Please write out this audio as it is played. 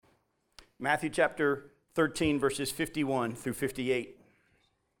Matthew chapter 13, verses 51 through 58.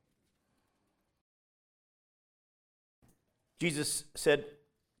 Jesus said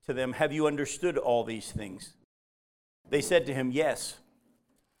to them, "Have you understood all these things?" They said to him, "Yes."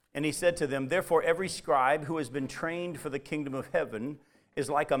 And he said to them, "Therefore every scribe who has been trained for the kingdom of heaven is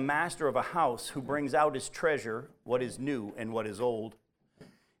like a master of a house who brings out his treasure, what is new and what is old."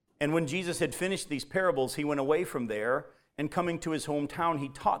 And when Jesus had finished these parables, he went away from there, and coming to his hometown, he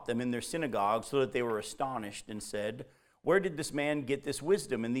taught them in their synagogue, so that they were astonished and said, "Where did this man get this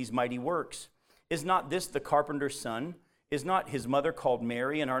wisdom and these mighty works? Is not this the carpenter's son? Is not his mother called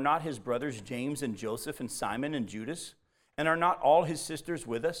Mary? And are not his brothers James and Joseph and Simon and Judas? And are not all his sisters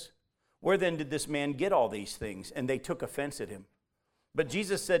with us? Where then did this man get all these things?" And they took offense at him. But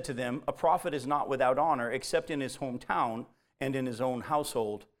Jesus said to them, "A prophet is not without honor, except in his hometown and in his own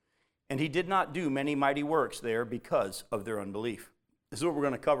household." And he did not do many mighty works there because of their unbelief. This is what we're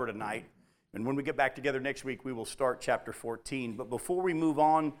going to cover tonight. And when we get back together next week, we will start chapter 14. But before we move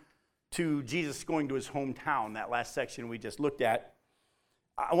on to Jesus going to his hometown, that last section we just looked at,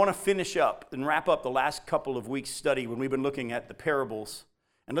 I want to finish up and wrap up the last couple of weeks' study when we've been looking at the parables.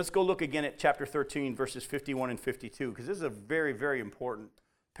 And let's go look again at chapter 13, verses 51 and 52, because this is a very, very important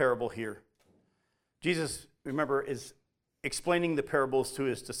parable here. Jesus, remember, is explaining the parables to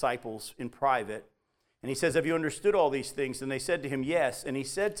his disciples in private. And he says, "Have you understood all these things?" And they said to him, "Yes." And he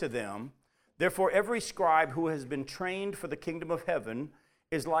said to them, "Therefore every scribe who has been trained for the kingdom of heaven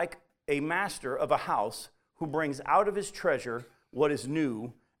is like a master of a house who brings out of his treasure what is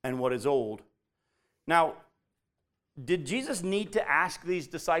new and what is old." Now, did Jesus need to ask these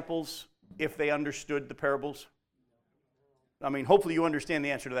disciples if they understood the parables? I mean, hopefully you understand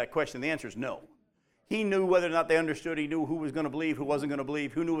the answer to that question. The answer is no. He knew whether or not they understood. He knew who was going to believe, who wasn't going to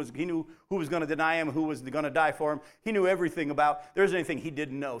believe. He knew who was going to deny him, who was going to die for him. He knew everything about. There isn't anything he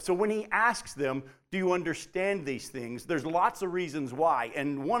didn't know. So when he asks them, "Do you understand these things?" there's lots of reasons why.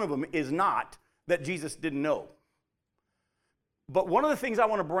 And one of them is not that Jesus didn't know. But one of the things I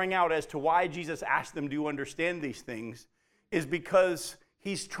want to bring out as to why Jesus asked them, "Do you understand these things?" is because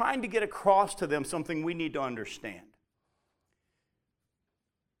he's trying to get across to them something we need to understand.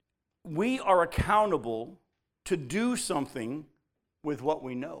 We are accountable to do something with what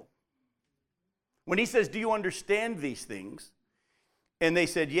we know. When he says, "Do you understand these things?" and they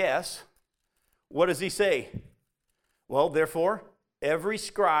said, "Yes," what does he say? Well, therefore, every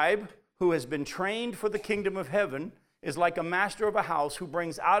scribe who has been trained for the kingdom of heaven is like a master of a house who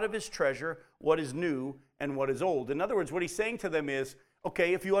brings out of his treasure what is new and what is old. In other words, what he's saying to them is,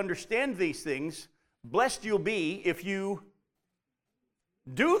 okay, if you understand these things, blessed you'll be if you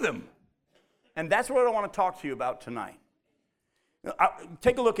do them. And that's what I want to talk to you about tonight.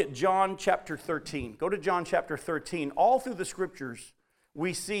 Take a look at John chapter 13. Go to John chapter 13. All through the scriptures,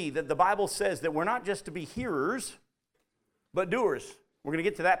 we see that the Bible says that we're not just to be hearers, but doers. We're going to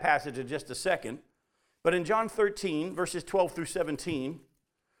get to that passage in just a second. But in John 13, verses 12 through 17,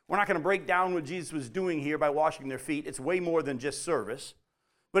 we're not going to break down what Jesus was doing here by washing their feet. It's way more than just service.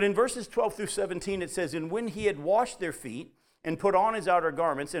 But in verses 12 through 17, it says, "And when he had washed their feet and put on his outer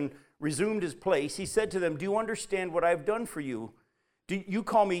garments and resumed his place, he said to them, 'Do you understand what I have done for you? Do you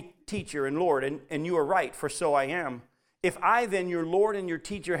call me teacher and Lord, and you are right, for so I am. If I then, your Lord and your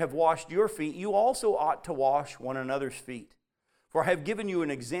teacher, have washed your feet, you also ought to wash one another's feet. For I have given you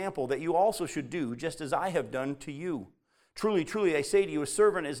an example that you also should do, just as I have done to you. Truly, truly, I say to you, a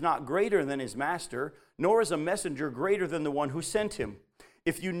servant is not greater than his master, nor is a messenger greater than the one who sent him.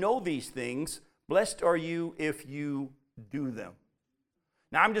 If you know these things, blessed are you if you do them.'"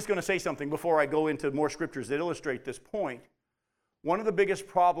 Now, I'm just going to say something before I go into more scriptures that illustrate this point. One of the biggest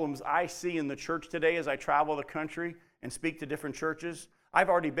problems I see in the church today as I travel the country and speak to different churches, I've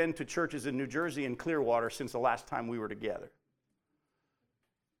already been to churches in New Jersey and Clearwater since the last time we were together.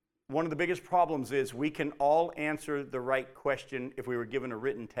 One of the biggest problems is we can all answer the right question if we were given a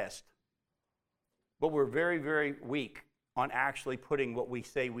written test. But we're very, very weak on actually putting what we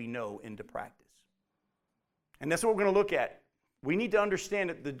say we know into practice. And that's what we're going to look at. We need to understand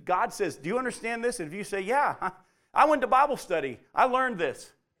it. That God says, "Do you understand this?" And if you say, "Yeah, I went to Bible study. I learned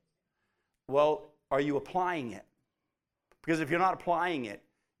this." Well, are you applying it? Because if you're not applying it,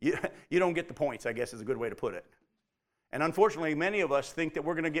 you don't get the points, I guess is a good way to put it. And unfortunately, many of us think that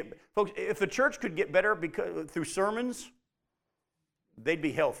we're going to get... Folks, if the church could get better through sermons, they'd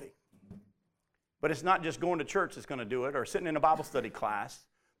be healthy. But it's not just going to church that's going to do it or sitting in a Bible study class.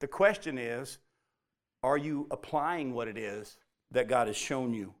 The question is, are you applying what it is that God has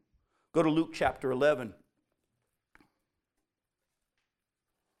shown you? Go to Luke chapter 11.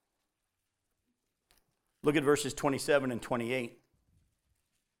 Look at verses 27 and 28.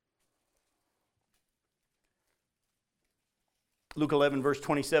 Luke 11, verse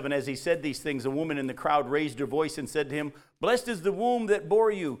 27, as he said these things, a woman in the crowd raised her voice and said to him, "Blessed is the womb that bore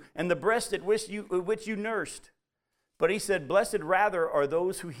you, and the breast at which you nursed." But he said, "Blessed rather are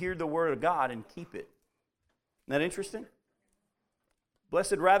those who hear the word of God and keep it." Isn't that interesting?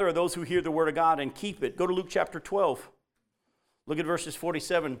 Blessed rather are those who hear the word of God and keep it. Go to Luke chapter 12. Look at verses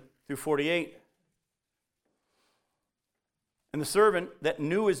 47 through 48. "And the servant that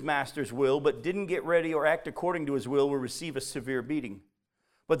knew his master's will but didn't get ready or act according to his will receive a severe beating.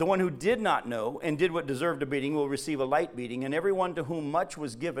 But the one who did not know and did what deserved a beating will receive a light beating. And everyone to whom much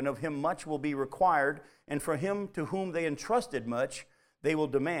was given, of him much will be required. And for him to whom they entrusted much, they will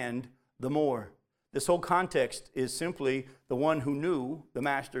demand the more." This whole context is simply the one who knew the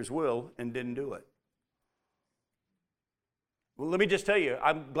master's will and didn't do it. Well, let me just tell you,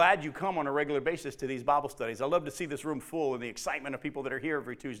 I'm glad you come on a regular basis to these Bible studies. I love to see this room full and the excitement of people that are here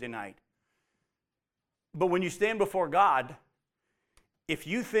every Tuesday night. But when you stand before God, if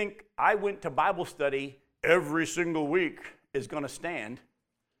you think I went to Bible study every single week is going to stand,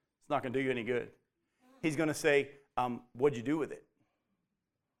 it's not going to do you any good. He's going to say, what'd you do with it?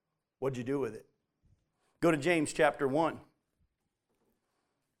 What'd you do with it? Go to James chapter 1.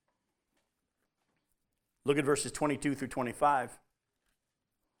 Look at verses 22 through 25.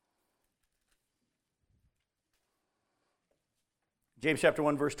 James chapter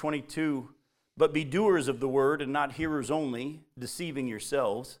 1, verse 22. "But be doers of the word and not hearers only, deceiving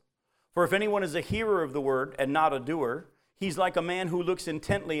yourselves. For if anyone is a hearer of the word and not a doer, he's like a man who looks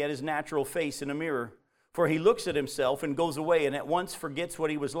intently at his natural face in a mirror. For he looks at himself and goes away and at once forgets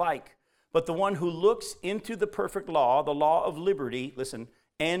what he was like. But the one who looks into the perfect law, the law of liberty," listen,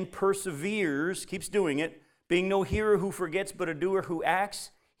 "and perseveres," keeps doing it, "being no hearer who forgets, but a doer who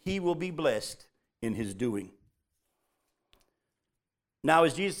acts, he will be blessed in his doing." Now,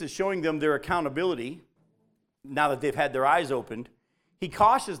 as Jesus is showing them their accountability, now that they've had their eyes opened, he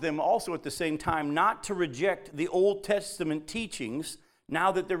cautions them also at the same time not to reject the Old Testament teachings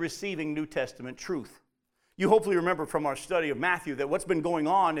now that they're receiving New Testament truth. You hopefully remember from our study of Matthew that what's been going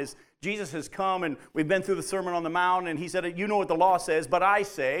on is Jesus has come and we've been through the Sermon on the Mount, and he said, you know what the law says, but I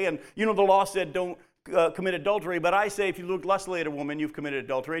say, and you know the law said don't commit adultery, but I say if you look lustfully at a woman, you've committed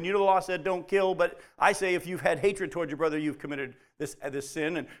adultery. And you know the law said don't kill, but I say if you've had hatred towards your brother, you've committed this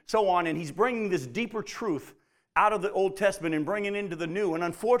sin, and so on. And he's bringing this deeper truth out of the Old Testament and bringing it into the New. And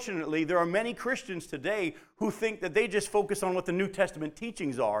unfortunately, there are many Christians today who think that they just focus on what the New Testament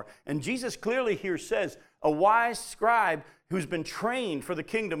teachings are. And Jesus clearly here says, a wise scribe who's been trained for the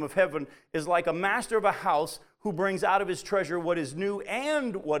kingdom of heaven is like a master of a house who brings out of his treasure what is new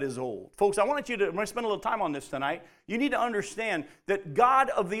and what is old. Folks, I'm going to spend a little time on this tonight. You need to understand that God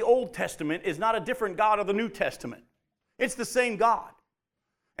of the Old Testament is not a different God of the New Testament. It's the same God.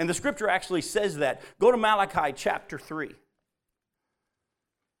 And the scripture actually says that. Go to Malachi chapter 3.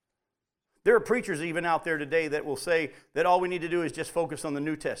 There are preachers even out there today that will say that all we need to do is just focus on the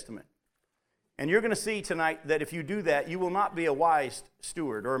New Testament. And you're going to see tonight that if you do that, you will not be a wise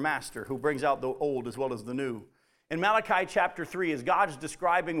steward or a master who brings out the old as well as the new. In Malachi chapter 3, as God is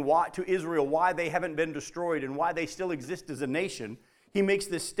describing to Israel why they haven't been destroyed and why they still exist as a nation, he makes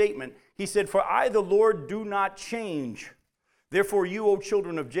this statement. He said, "For I, the Lord, do not change. Therefore you, O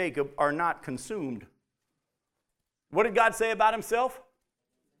children of Jacob, are not consumed." What did God say about himself?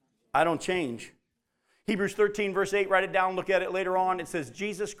 I don't change. Hebrews 13, verse 8, write it down, look at it later on. It says,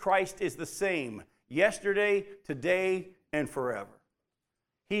 Jesus Christ is the same yesterday, today, and forever.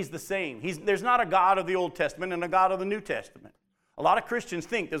 He's the same. There's not a God of the Old Testament and a God of the New Testament. A lot of Christians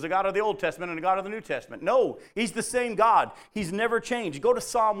think there's a God of the Old Testament and a God of the New Testament. No, he's the same God. He's never changed. Go to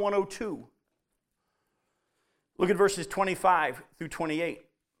Psalm 102. Look at verses 25 through 28.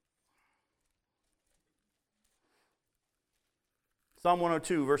 Psalm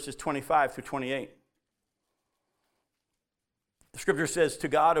 102, verses 25 through 28. The scripture says, "To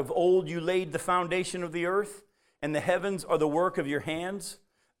God of old you laid the foundation of the earth, and the heavens are the work of your hands.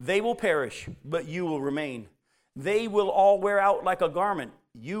 They will perish, but you will remain. They will all wear out like a garment.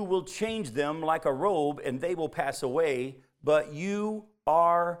 You will change them like a robe, and they will pass away, but you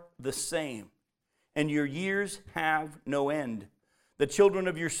are the same, and your years have no end. The children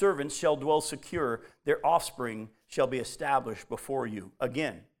of your servants shall dwell secure. Their offspring shall be established before you."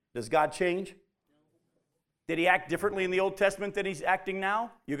 Again, does God change? Did he act differently in the Old Testament than he's acting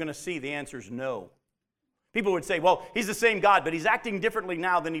now? You're going to see the answer is no. People would say, well, he's the same God, but he's acting differently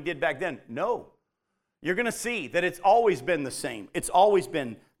now than he did back then. No. You're going to see that it's always been the same. It's always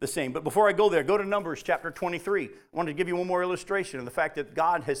been the same. But before I go there, go to Numbers chapter 23. I wanted to give you one more illustration of the fact that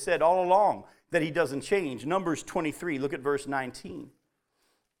God has said all along that he doesn't change. Numbers 23, look at verse 19.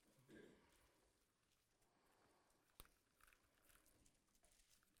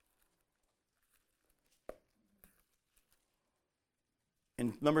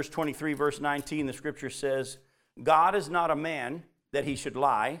 In Numbers 23, verse 19, the scripture says, God is not a man that he should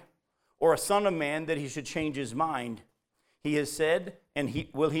lie, or a son of man that he should change his mind. He has said, and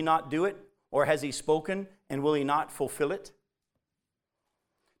will he not do it? Or has he spoken, and will he not fulfill it?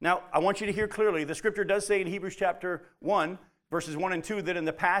 Now, I want you to hear clearly, the scripture does say in Hebrews chapter 1, verses 1 and 2, that in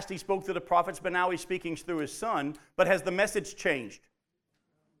the past he spoke to the prophets, but now he's speaking through his son. But has the message changed?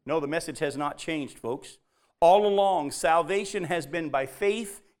 No, the message has not changed, folks. All along, salvation has been by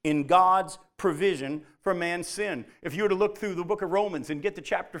faith in God's provision for man's sin. If you were to look through the book of Romans and get to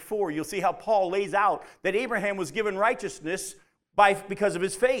chapter 4, you'll see how Paul lays out that Abraham was given righteousness because of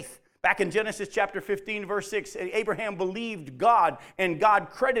his faith. Back in Genesis chapter 15, verse 6, Abraham believed God, and God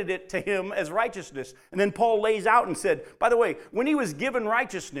credited it to him as righteousness. And then Paul lays out and said, by the way, when he was given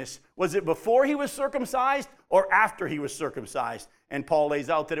righteousness, was it before he was circumcised or after he was circumcised? And Paul lays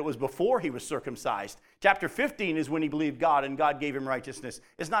out that it was before he was circumcised. Chapter 15 is when he believed God, and God gave him righteousness.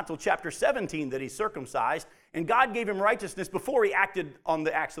 It's not till chapter 17 that he's circumcised, and God gave him righteousness before he acted on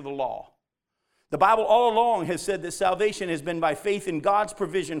the acts of the law. The Bible all along has said that salvation has been by faith in God's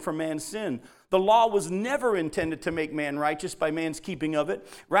provision for man's sin. The law was never intended to make man righteous by man's keeping of it.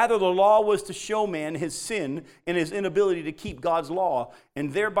 Rather, the law was to show man his sin and his inability to keep God's law,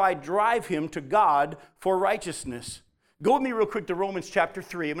 and thereby drive him to God for righteousness. Go with me real quick to Romans chapter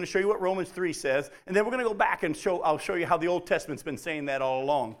 3. I'm going to show you what Romans 3 says, and then we're going to go back and I'll show you how the Old Testament's been saying that all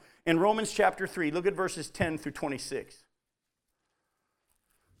along. In Romans chapter 3, look at verses 10 through 26.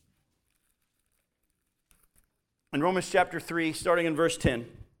 In Romans chapter 3, starting in verse 10.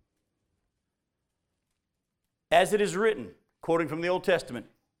 As it is written, quoting from the Old Testament,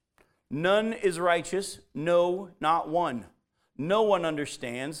 none is righteous, no, not one. No one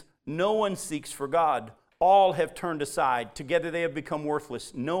understands, no one seeks for God. All have turned aside. Together they have become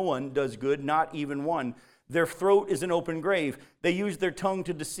worthless. No one does good, not even one. Their throat is an open grave. They use their tongue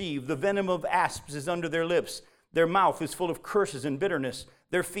to deceive. The venom of asps is under their lips. Their mouth is full of curses and bitterness.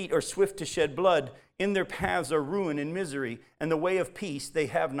 Their feet are swift to shed blood. In their paths are ruin and misery, and the way of peace they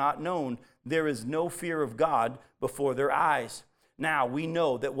have not known. There is no fear of God before their eyes. Now we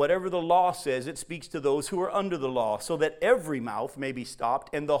know that whatever the law says, it speaks to those who are under the law, so that every mouth may be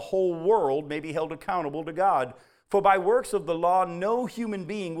stopped and the whole world may be held accountable to God. For by works of the law, no human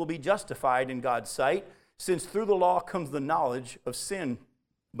being will be justified in God's sight, since through the law comes the knowledge of sin.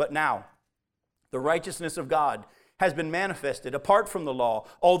 But now, the righteousness of God has been manifested apart from the law,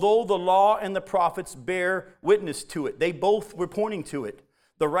 although the law and the prophets bear witness to it. They both were pointing to it.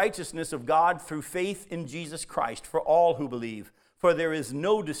 The righteousness of God through faith in Jesus Christ for all who believe. For there is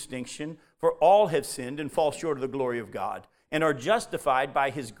no distinction, for all have sinned and fall short of the glory of God, and are justified by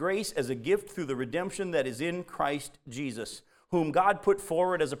his grace as a gift through the redemption that is in Christ Jesus, whom God put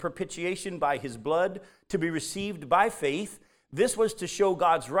forward as a propitiation by his blood to be received by faith. This was to show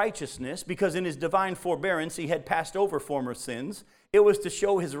God's righteousness, because in his divine forbearance he had passed over former sins. It was to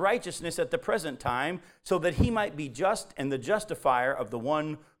show his righteousness at the present time, so that he might be just and the justifier of the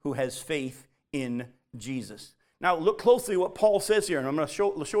one who has faith in Jesus. Now look closely at what Paul says here, and I'm going to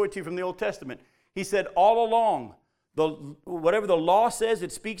show it to you from the Old Testament. He said all along, whatever the law says,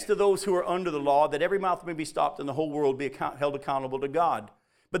 it speaks to those who are under the law, that every mouth may be stopped and the whole world be held accountable to God.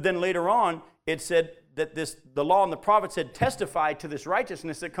 But then later on, it said that the law and the prophets had testified to this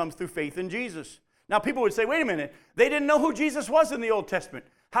righteousness that comes through faith in Jesus. Now people would say, wait a minute, they didn't know who Jesus was in the Old Testament.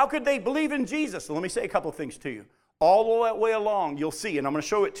 How could they believe in Jesus? So let me say a couple of things to you. All the way along, you'll see, and I'm going to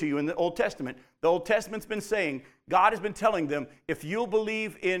show it to you in the Old Testament. The Old Testament's been saying, God has been telling them, if you'll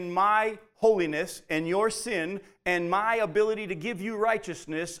believe in my holiness and your sin and my ability to give you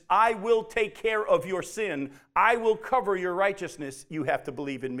righteousness, I will take care of your sin. I will cover your righteousness. You have to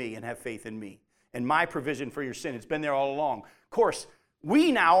believe in me and have faith in me and my provision for your sin. It's been there all along. Of course,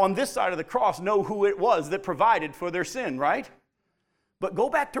 we now on this side of the cross know who it was that provided for their sin, right? But go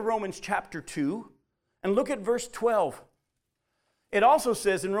back to Romans chapter 2 and look at verse 12. It also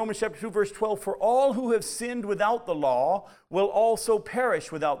says in Romans chapter 2, verse 12, for all who have sinned without the law will also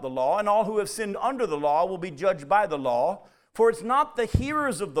perish without the law, and all who have sinned under the law will be judged by the law. For it's not the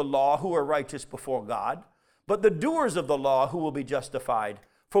hearers of the law who are righteous before God, but the doers of the law who will be justified.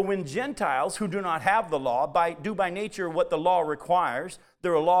 For when Gentiles who do not have the law do by nature what the law requires,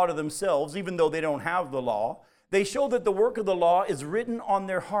 they're a law to themselves, even though they don't have the law, they show that the work of the law is written on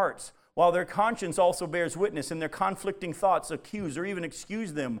their hearts, while their conscience also bears witness, and their conflicting thoughts accuse or even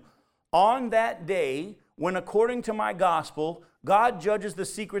excuse them. On that day, when according to my gospel, God judges the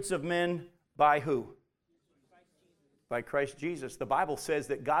secrets of men by who? By Christ Jesus. The Bible says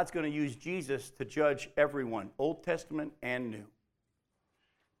that God's going to use Jesus to judge everyone, Old Testament and New.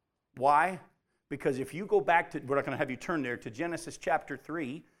 Why? Because if you go back to, we're not going to have you turn there, to Genesis chapter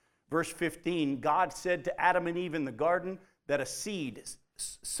 3, verse 15, God said to Adam and Eve in the garden that a seed,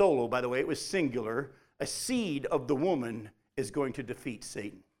 solo by the way, it was singular, a seed of the woman is going to defeat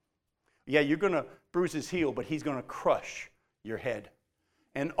Satan. Yeah, you're going to bruise his heel, but he's going to crush your head.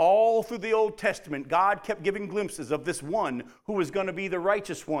 And all through the Old Testament, God kept giving glimpses of this one who was going to be the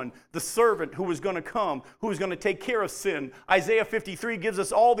righteous one, the servant who was going to come, who was going to take care of sin. Isaiah 53 gives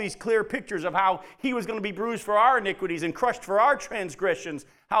us all these clear pictures of how he was going to be bruised for our iniquities and crushed for our transgressions,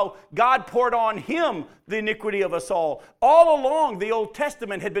 how God poured on him the iniquity of us all. All along, the Old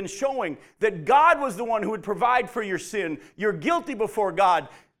Testament had been showing that God was the one who would provide for your sin. You're guilty before God.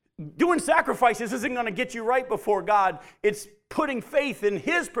 Doing sacrifices isn't going to get you right before God. It's putting faith in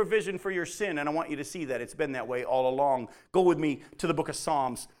his provision for your sin. And I want you to see that. It's been that way all along. Go with me to the book of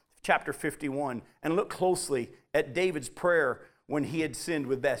Psalms, chapter 51, and look closely at David's prayer when he had sinned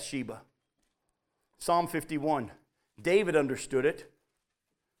with Bathsheba. Psalm 51. David understood it.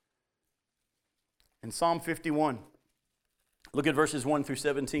 In Psalm 51, look at verses 1 through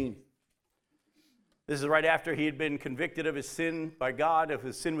 17. This is right after he had been convicted of his sin by God, of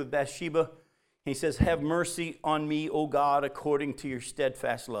his sin with Bathsheba. He says, "Have mercy on me, O God, according to your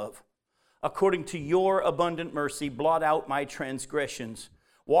steadfast love. According to your abundant mercy, blot out my transgressions.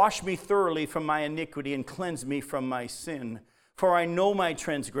 Wash me thoroughly from my iniquity and cleanse me from my sin. For I know my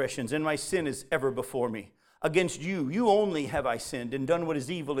transgressions, and my sin is ever before me. Against you, you only have I sinned and done what is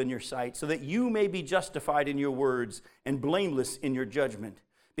evil in your sight, so that you may be justified in your words and blameless in your judgment.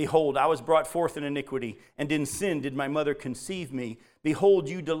 Behold, I was brought forth in iniquity, and in sin did my mother conceive me. Behold,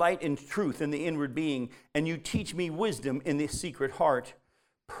 you delight in truth in the inward being, and you teach me wisdom in the secret heart.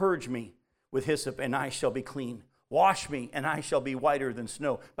 Purge me with hyssop, and I shall be clean. Wash me, and I shall be whiter than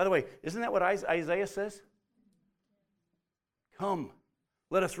snow." By the way, isn't that what Isaiah says? "Come,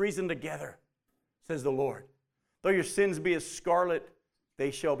 let us reason together, says the Lord. Though your sins be as scarlet,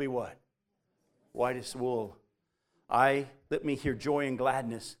 they shall be what? White as wool. Let me hear joy and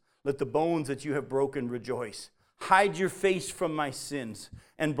gladness. Let the bones that you have broken rejoice. Hide your face from my sins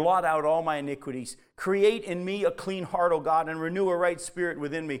and blot out all my iniquities. Create in me a clean heart, O God, and renew a right spirit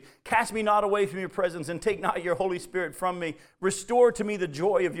within me. Cast me not away from your presence and take not your Holy Spirit from me. Restore to me the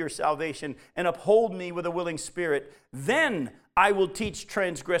joy of your salvation and uphold me with a willing spirit. Then I will teach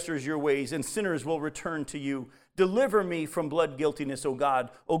transgressors your ways, and sinners will return to you. Deliver me from blood guiltiness, O God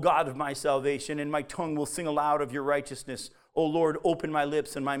of my salvation, and my tongue will sing aloud of your righteousness. O Lord, open my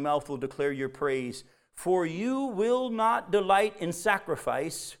lips, and my mouth will declare your praise. For you will not delight in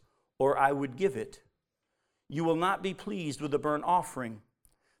sacrifice, or I would give it. You will not be pleased with a burnt offering.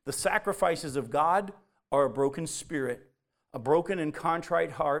 The sacrifices of God are a broken spirit. A broken and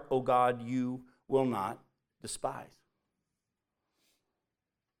contrite heart, O God, you will not despise."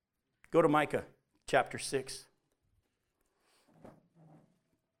 Go to Micah chapter 6.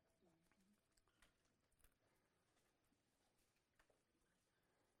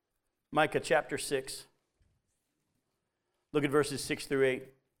 Micah chapter 6. Look at verses 6 through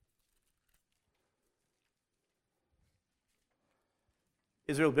 8.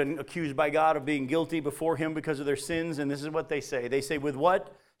 Israel has been accused by God of being guilty before him because of their sins, and this is what they say. They say, "With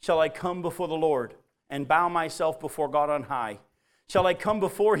what shall I come before the Lord and bow myself before God on high? Shall I come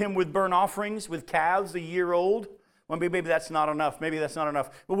before him with burnt offerings, with calves a year old?" Well, maybe that's not enough. Maybe that's not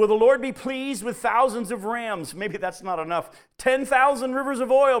enough. But will the Lord be pleased with thousands of rams? Maybe that's not enough. 10,000 rivers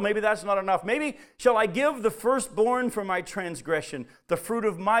of oil? Maybe that's not enough. Maybe shall I give the firstborn for my transgression, the fruit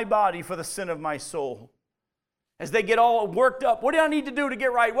of my body for the sin of my soul? As they get all worked up, what do I need to do to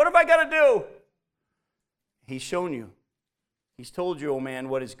get right? What have I got to do? He's shown you. He's told you, O man,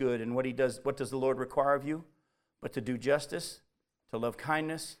 what is good and what he does. What does the Lord require of you? But to do justice, to love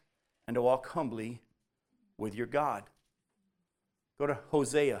kindness, and to walk humbly with your God. Go to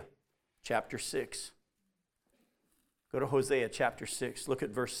Hosea chapter 6. Go to Hosea chapter 6. Look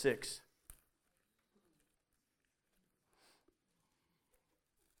at verse 6.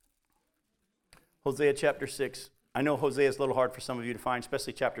 Hosea chapter 6. I know Hosea is a little hard for some of you to find,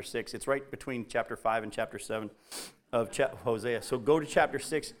 especially chapter 6. It's right between chapter 5 and chapter 7 of Hosea. So go to chapter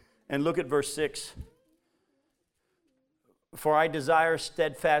 6 and look at verse 6. "For I desire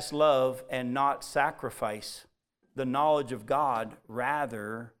steadfast love and not sacrifice, the knowledge of God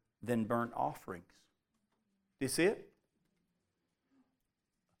rather than burnt offerings." Do you see it?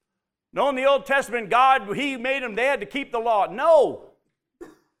 No, in the Old Testament, God, he made them, they had to keep the law. No.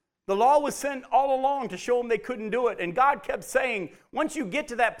 The law was sent all along to show them they couldn't do it. And God kept saying, once you get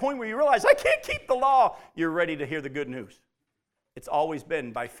to that point where you realize, I can't keep the law, you're ready to hear the good news. It's always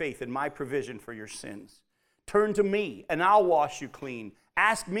been by faith in my provision for your sins. Turn to me, and I'll wash you clean,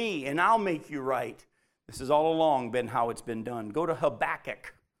 Ask me, and I'll make you right. This has all along been how it's been done. Go to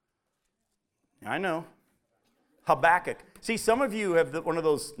Habakkuk. I know. Habakkuk. See, some of you have one of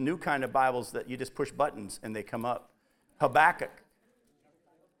those new kind of Bibles that you just push buttons and they come up. Habakkuk.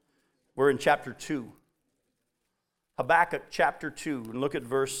 We're in chapter 2. Habakkuk chapter 2, and look at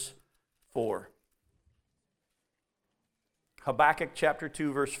verse 4. Habakkuk chapter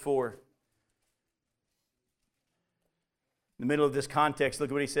 2, verse 4. In the middle of this context, look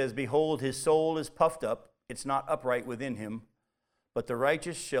at what he says. Behold, his soul is puffed up. It's not upright within him. But the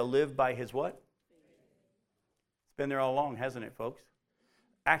righteous shall live by his what? It's been there all along, hasn't it, folks?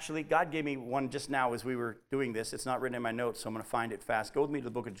 Actually, God gave me one just now as we were doing this. It's not written in my notes, so I'm going to find it fast. Go with me to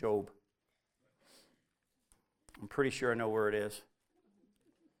the book of Job. I'm pretty sure I know where it is.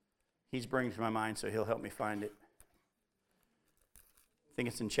 He's bringing it to my mind, so he'll help me find it. I think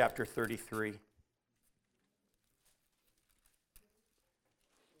it's in chapter 33.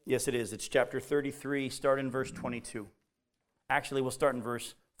 Yes, it is. It's chapter 33, start in verse 22. Actually, we'll start in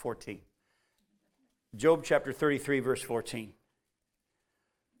verse 14. Job chapter 33, verse 14.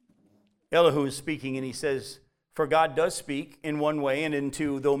 Elihu is speaking, and he says, For God does speak in one way and in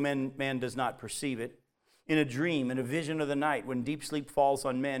two, though man does not perceive it. In a dream, in a vision of the night, when deep sleep falls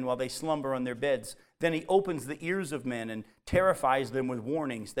on men while they slumber on their beds, then he opens the ears of men and terrifies them with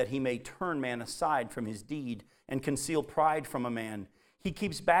warnings, that he may turn man aside from his deed and conceal pride from a man. He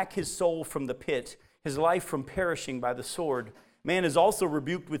keeps back his soul from the pit, his life from perishing by the sword. Man is also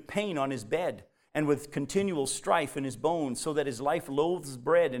rebuked with pain on his bed, and with continual strife in his bones, so that his life loathes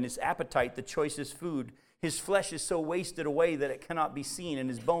bread and his appetite the choicest food. His flesh is so wasted away that it cannot be seen, and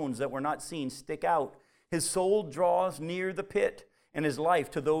his bones that were not seen stick out. His soul draws near the pit, and his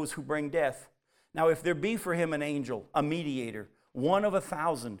life to those who bring death. Now if there be for him an angel, a mediator, one of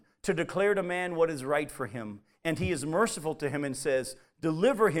 1,000, to declare to man what is right for him, and he is merciful to him and says,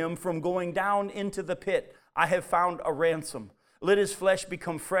 Deliver him from going down into the pit. I have found a ransom. Let his flesh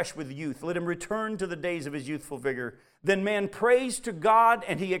become fresh with youth. Let him return to the days of his youthful vigor. Then man prays to God,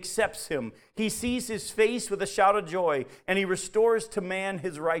 and he accepts him. He sees his face with a shout of joy, and he restores to man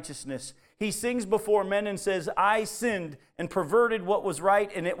his righteousness. He sings before men and says, I sinned and perverted what was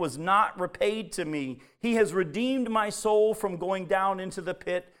right, and it was not repaid to me. He has redeemed my soul from going down into the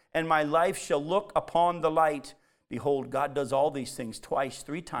pit, and my life shall look upon the light. Behold, God does all these things twice,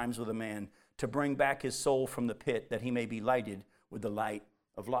 3 times with a man, to bring back his soul from the pit, that he may be lighted with the light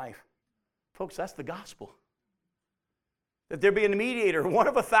of life. Folks, that's the gospel. That there be a mediator, one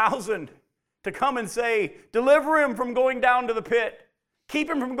of 1,000, to come and say, deliver him from going down to the pit. Keep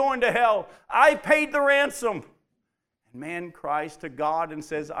him from going to hell. I paid the ransom. And man cries to God and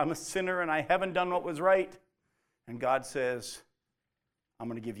says, I'm a sinner and I haven't done what was right. And God says, I'm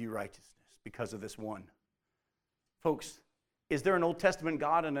going to give you righteousness because of this one. Folks, is there an Old Testament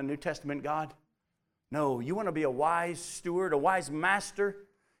God and a New Testament God? No. You want to be a wise steward, a wise master?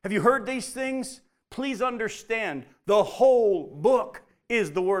 Have you heard these things? Please understand, the whole book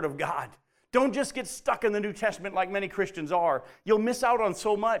is the Word of God. Don't just get stuck in the New Testament like many Christians are. You'll miss out on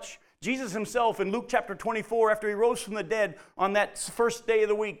so much. Jesus himself in Luke chapter 24, after he rose from the dead on that first day of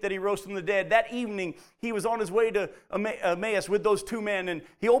the week that he rose from the dead, that evening he was on his way to Emmaus with those 2 men, and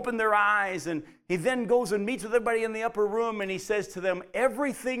he opened their eyes, and he then goes and meets with everybody in the upper room, and he says to them,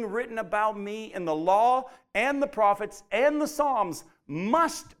 everything written about me in the law and the prophets and the Psalms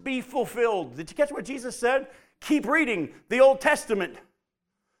must be fulfilled. Did you catch what Jesus said? Keep reading the Old Testament,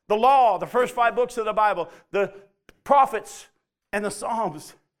 the law, the first 5 books of the Bible, the prophets and the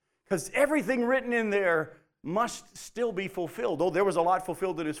Psalms. Because everything written in there must still be fulfilled. Though there was a lot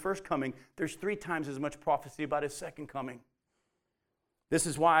fulfilled in his first coming, there's 3 times as much prophecy about his second coming. This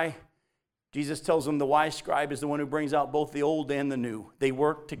is why Jesus tells them the wise scribe is the one who brings out both the old and the new. They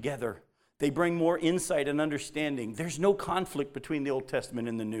work together. They bring more insight and understanding. There's no conflict between the Old Testament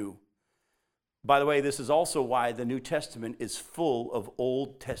and the New. By the way, this is also why the New Testament is full of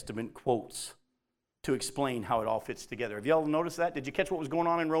Old Testament quotes to explain how it all fits together. Have you all noticed that? Did you catch what was going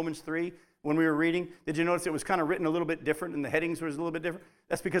on in Romans 3 when we were reading? Did you notice it was kind of written a little bit different and the headings was a little bit different?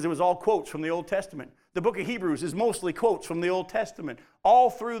 That's because it was all quotes from the Old Testament. The book of Hebrews is mostly quotes from the Old Testament.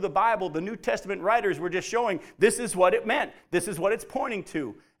 All through the Bible, the New Testament writers were just showing this is what it meant. This is what it's pointing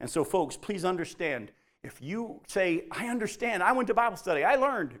to. And so, folks, please understand, if you say, I understand, I went to Bible study, I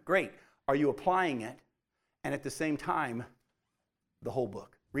learned, great. Are you applying it? And at the same time, the whole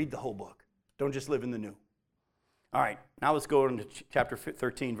book. Read the whole book. Don't just live in the new. All right, now let's go into chapter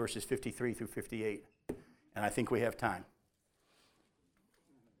 13, verses 53 through 58. And I think we have time.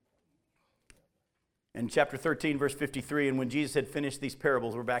 In chapter 13, verse 53, and when Jesus had finished these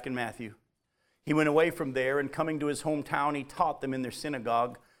parables, we're back in Matthew, He went away from there, and coming to his hometown, he taught them in their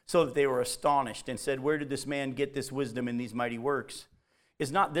synagogue, so that they were astonished and said, "Where did this man get this wisdom and these mighty works?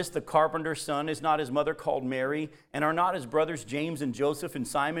 Is not this the carpenter's son? Is not his mother called Mary? And are not his brothers James and Joseph and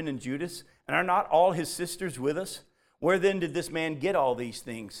Simon and Judas? And are not all his sisters with us? Where then did this man get all these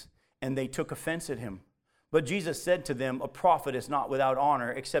things?" And they took offense at him. But Jesus said to them, "A prophet is not without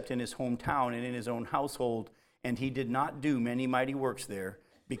honor except in his hometown and in his own household." And he did not do many mighty works there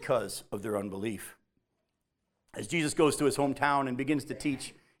because of their unbelief. As Jesus goes to his hometown and begins to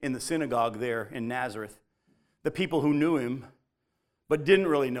teach in the synagogue there in Nazareth, the people who knew him but didn't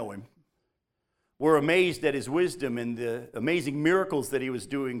really know him were amazed at his wisdom and the amazing miracles that he was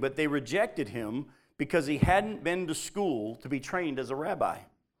doing, but they rejected him because he hadn't been to school to be trained as a rabbi.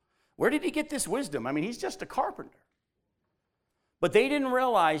 Where did he get this wisdom? I mean, he's just a carpenter. But they didn't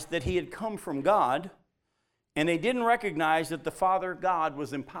realize that he had come from God, and they didn't recognize that the Father God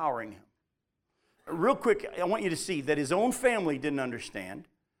was empowering him. Real quick, I want you to see that his own family didn't understand,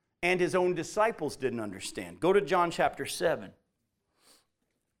 and his own disciples didn't understand. Go to John chapter 7.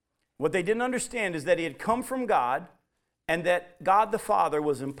 What they didn't understand is that he had come from God, and that God the Father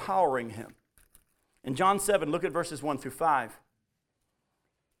was empowering him. In John 7, look at verses 1 through 5.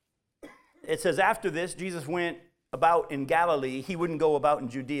 It says, "After this, Jesus went about in Galilee. He wouldn't go about in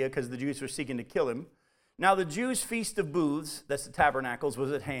Judea because the Jews were seeking to kill him. Now the Jews' feast of booths," that's the tabernacles,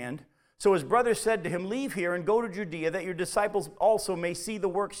 "was at hand. So his brothers said to him, 'Leave here and go to Judea, that your disciples also may see the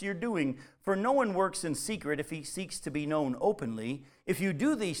works you're doing. For no one works in secret if he seeks to be known openly. If you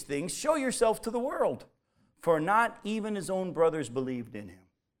do these things, show yourself to the world.' For not even his own brothers believed in him."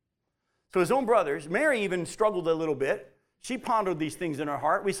 So his own brothers, Mary even struggled a little bit. She pondered these things in her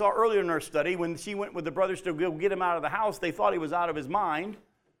heart. We saw earlier in our study when she went with the brothers to go get him out of the house, they thought he was out of his mind.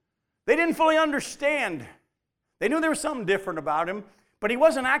 They didn't fully understand. They knew there was something different about him, but he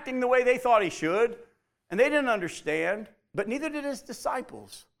wasn't acting the way they thought he should, and they didn't understand, but neither did his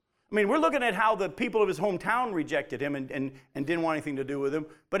disciples. I mean, we're looking at how the people of his hometown rejected him and didn't want anything to do with him,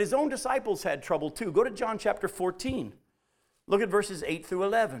 but his own disciples had trouble too. Go to John chapter 14. Look at verses 8 through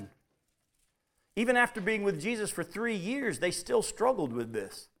 11. Even after being with Jesus for 3 years, they still struggled with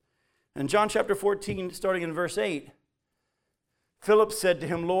this. In John chapter 14, starting in verse 8, Philip said to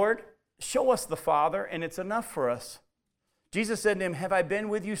him, "Lord, show us the Father, and it's enough for us." Jesus said to him, "Have I been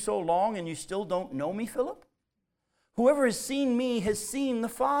with you so long, and you still don't know me, Philip? Whoever has seen me has seen the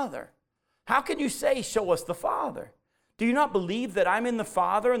Father. How can you say, 'Show us the Father'? Do you not believe that I'm in the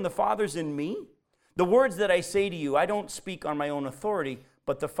Father, and the Father's in me? The words that I say to you, I don't speak on my own authority,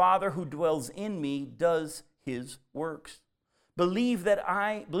 but the Father who dwells in me does his works. Believe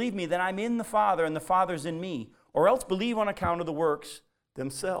me that I'm in the Father, and the Father's in me, or else believe on account of the works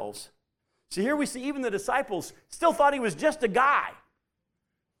themselves." So here we see even the disciples still thought he was just a guy.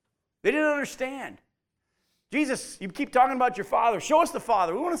 They didn't understand. "Jesus, you keep talking about your Father. Show us the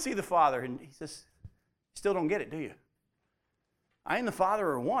Father. We want to see the Father." And he says, "You still don't get it, do you? I and the Father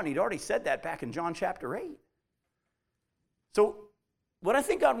are one." He'd already said that back in John chapter 8. So what I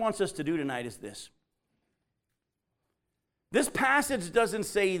think God wants us to do tonight is this. This passage doesn't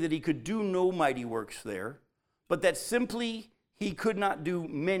say that he could do no mighty works there, but that simply he could not do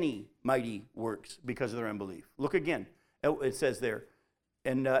many mighty works because of their unbelief. Look again. It says there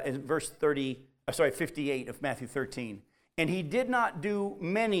in verse 58 of Matthew 13. "And he did not do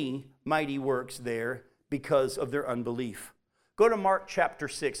many mighty works there because of their unbelief." Go to Mark chapter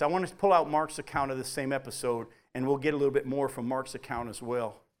 6. I want to pull out Mark's account of this same episode, and we'll get a little bit more from Mark's account as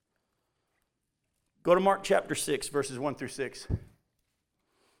well. Go to Mark chapter 6, verses 1 through 6.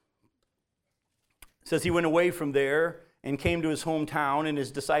 It says, "He went away from there and came to his hometown, and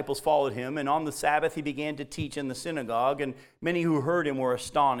his disciples followed him. And on the Sabbath he began to teach in the synagogue, and many who heard him were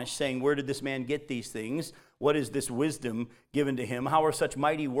astonished, saying, 'Where did this man get these things? What is this wisdom given to him? How are such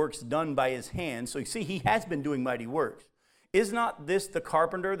mighty works done by his hands?'" So you see, he has been doing mighty works. "Is not this the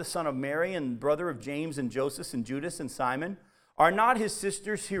carpenter, the son of Mary, and brother of James and Joseph and Judas and Simon? Are not his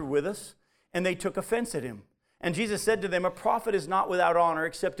sisters here with us?" And they took offense at him. And Jesus said to them, "A prophet is not without honor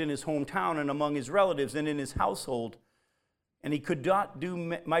except in his hometown and among his relatives and in his household." And he could not do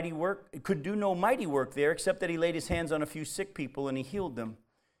mighty work, could do no mighty work there, except that he laid his hands on a few sick people and he healed them.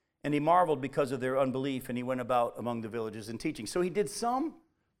 And he marveled because of their unbelief, and he went about among the villages and teaching. So he did some,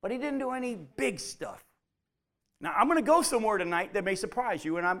 but he didn't do any big stuff. Now, I'm going to go somewhere tonight that may surprise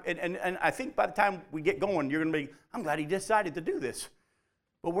you, and I think by the time we get going, you're going to be, I'm glad he decided to do this.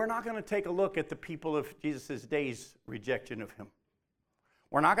 But we're not going to take a look at the people of Jesus' days' rejection of him.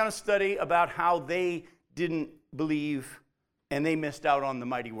 We're not going to study about how they didn't believe and they missed out on the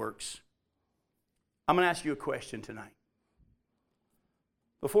mighty works. I'm going to ask you a question tonight.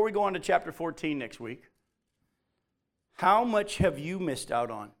 before we go on to chapter 14 next week, how much have you missed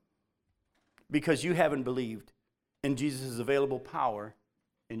out on because you haven't believed in Jesus' available power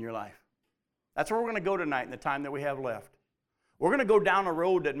in your life? That's where we're going to go tonight in the time that we have left. We're going to go down a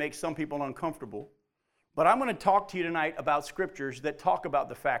road that makes some people uncomfortable, but I'm going to talk to you tonight about scriptures that talk about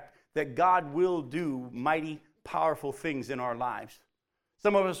the fact that God will do mighty, powerful things in our lives.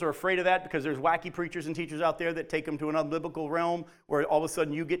 Some of us are afraid of that because there's wacky preachers and teachers out there that take them to an unbiblical realm where all of a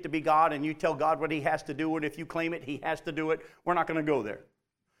sudden you get to be God and you tell God what he has to do, and if you claim it, he has to do it. We're not going to go there.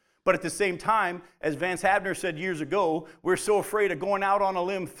 But at the same time, as Vance Havner said years ago, we're so afraid of going out on a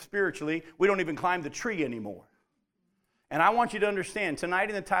limb spiritually, we don't even climb the tree anymore. And I want you to understand, tonight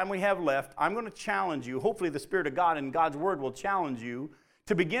in the time we have left, I'm going to challenge you. Hopefully the Spirit of God and God's Word will challenge you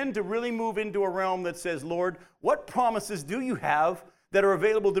to begin to really move into a realm that says, Lord, what promises do you have that are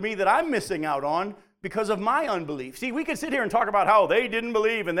available to me that I'm missing out on because of my unbelief? See, we could sit here and talk about how they didn't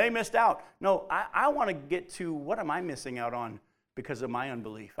believe and they missed out. No, I want to get to what am I missing out on because of my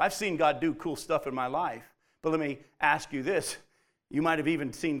unbelief. I've seen God do cool stuff in my life, but let me ask you this. You might have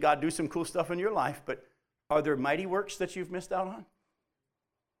even seen God do some cool stuff in your life, but are there mighty works that you've missed out on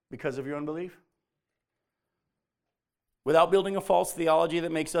because of your unbelief? Without building a false theology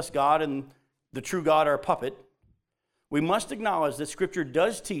that makes us God and the true God our puppet, we must acknowledge that Scripture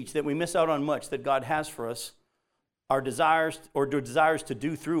does teach that we miss out on much that God has for us, our desires desires to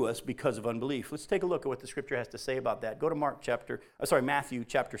do through us because of unbelief. Let's take a look at what the Scripture has to say about that. Go to Matthew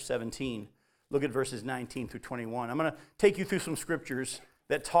chapter 17. Look at verses 19 through 21. I'm going to take you through some scriptures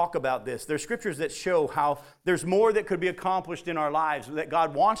that talk about this. There's scriptures that show how there's more that could be accomplished in our lives that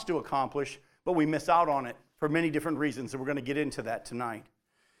God wants to accomplish, but we miss out on it for many different reasons, and we're going to get into that tonight.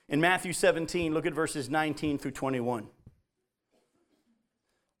 In Matthew 17, look at verses 19 through 21.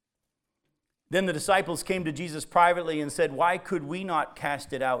 Then the disciples came to Jesus privately and said, "Why could we not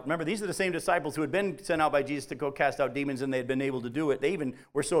cast it out?" Remember, these are the same disciples who had been sent out by Jesus to go cast out demons, and they had been able to do it. They even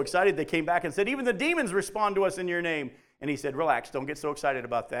were so excited, they came back and said, "Even the demons respond to us in your name." And he said, "Relax, don't get so excited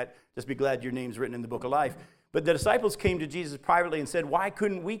about that. Just be glad your name's written in the book of life." But the disciples came to Jesus privately and said, "Why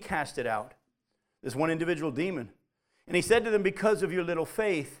couldn't we cast it out?" This one individual demon. And he said to them, "Because of your little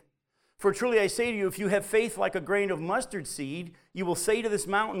faith. For truly I say to you, if you have faith like a grain of mustard seed, you will say to this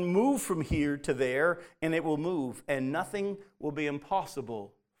mountain, 'Move from here to there,' and it will move, and nothing will be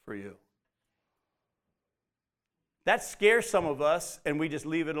impossible for you." That scares some of us, and we just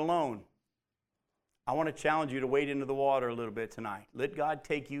leave it alone. I want to challenge you to wade into the water a little bit tonight. Let God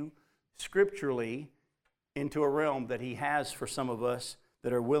take you scripturally into a realm that he has for some of us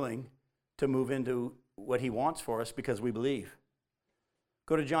that are willing to move into what he wants for us because we believe.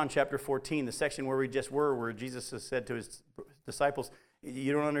 Go to John chapter 14, the section where we just were, where Jesus has said to his disciples,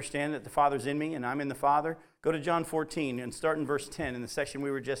 "You don't understand that the Father's in me and I'm in the Father?" Go to John 14 and start in verse 10 in the section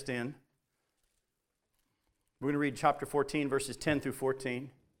we were just in. We're going to read chapter 14, verses 10 through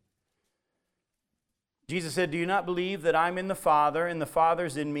 14. Jesus said, "Do you not believe that I'm in the Father and the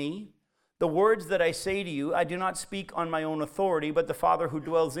Father's in me? The words that I say to you, I do not speak on my own authority, but the Father who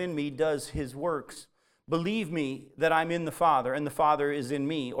dwells in me does his works. Believe me that I'm in the Father and the Father is in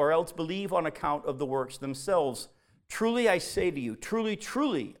me, or else believe on account of the works themselves. Truly I say to you,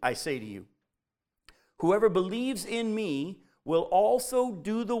 truly I say to you, whoever believes in me will also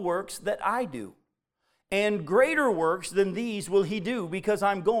do the works that I do. And greater works than these will he do, because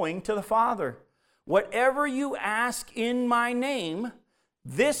I'm going to the Father. Whatever you ask in my name,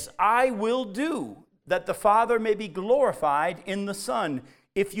 this I will do, that the Father may be glorified in the Son.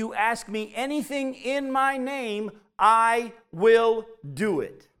 If you ask me anything in my name, I will do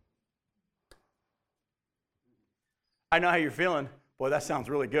it." I know how you're feeling. Boy, that sounds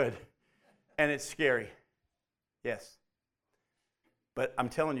really good. And it's scary. Yes. But I'm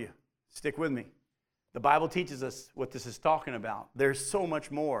telling you, stick with me. The Bible teaches us what this is talking about. There's so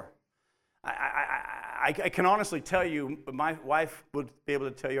much more. I can honestly tell you, my wife would be able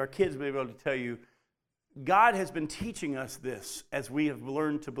to tell you, our kids would be able to tell you, God has been teaching us this as we have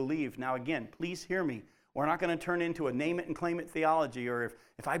learned to believe. Now again, please hear me. We're not going to turn into a name it and claim it theology, or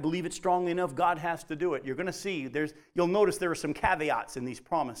if I believe it strongly enough, God has to do it. You're going to see, you'll notice there are some caveats in these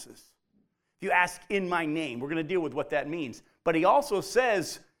promises. If you ask in my name, we're going to deal with what that means. But he also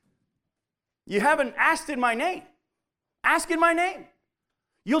says, you haven't asked in my name. Ask in my name.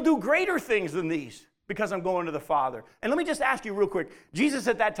 You'll do greater things than these because I'm going to the Father. And let me just ask you real quick. Jesus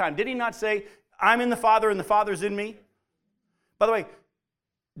at that time, did he not say, "I'm in the Father and the Father's in me"? By the way,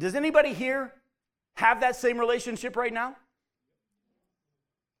 does anybody here have that same relationship right now?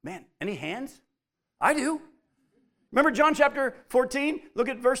 Man, any hands? I do. Remember John chapter 14? Look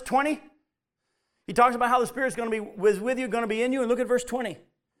at verse 20. He talks about how the Spirit's going to be with you, going to be in you, and look at verse 20.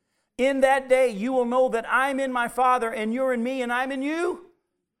 In that day you will know that I'm in my Father, and you're in me, and I'm in you.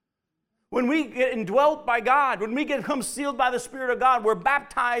 When we get indwelt by God, when we become sealed by the Spirit of God, we're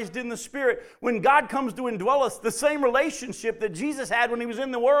baptized in the Spirit. When God comes to indwell us, the same relationship that Jesus had when he was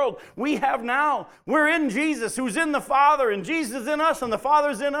in the world, we have now. We're in Jesus, who's in the Father, and Jesus is in us, and the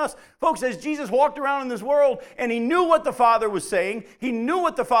Father's in us. Folks, as Jesus walked around in this world, and he knew what the Father was saying, he knew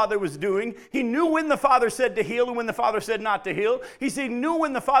what the Father was doing, he knew when the Father said to heal and when the Father said not to heal. He knew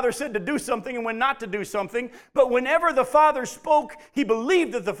when the Father said to do something and when not to do something. But whenever the Father spoke, he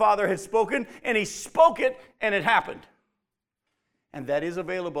believed that the Father had spoken, and he spoke it, and it happened. And that is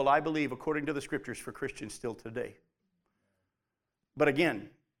available, I believe, according to the Scriptures, for Christians still today. But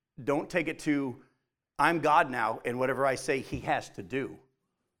again, don't take it to, I'm God now, and whatever I say, he has to do.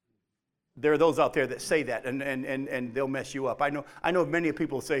 There are those out there that say that, and they'll mess you up. I know many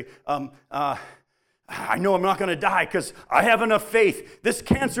people say, I know I'm not going to die because I have enough faith. This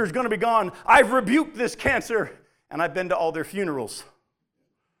cancer is going to be gone. I've rebuked this cancer. And I've been to all their funerals.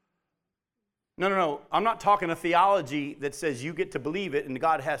 No. I'm not talking a theology that says you get to believe it and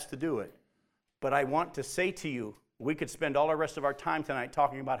God has to do it. But I want to say to you, we could spend all the rest of our time tonight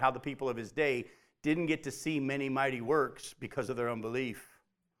talking about how the people of his day didn't get to see many mighty works because of their unbelief.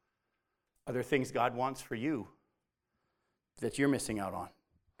 Are there things God wants for you that you're missing out on?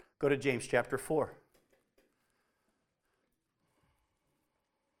 Go to James chapter 4.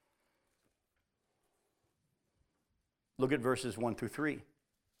 Look at verses 1 through 3.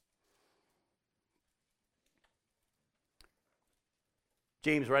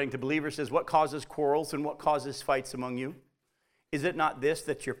 James, writing to believers, says, what causes quarrels and what causes fights among you? Is it not this,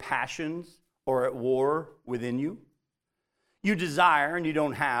 that your passions are at war within you? You desire and you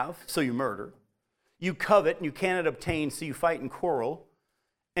don't have, so you murder. You covet and you cannot obtain, so you fight and quarrel.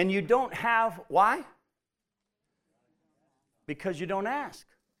 And you don't have, why? Because you don't ask.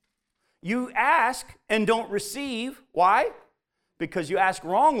 You ask and don't receive. Why? Because you ask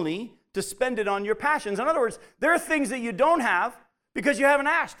wrongly to spend it on your passions. In other words, there are things that you don't have because you haven't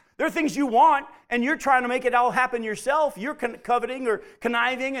asked. There are things you want, and you're trying to make it all happen yourself. You're coveting or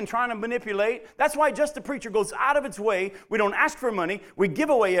conniving and trying to manipulate. That's why Just the Preacher goes out of its way. We don't ask for money. We give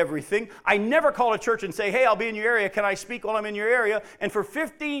away everything. I never call a church and say, hey, I'll be in your area. Can I speak while I'm in your area? And for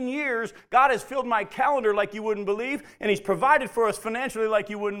 15 years, God has filled my calendar like you wouldn't believe, and he's provided for us financially like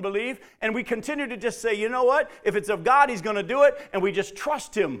you wouldn't believe. And we continue to just say, you know what? If it's of God, he's going to do it, and we just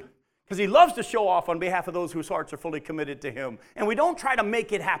trust him. Because he loves to show off on behalf of those whose hearts are fully committed to him. And we don't try to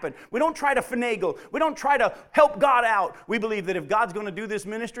make it happen. We don't try to finagle. We don't try to help God out. We believe that if God's going to do this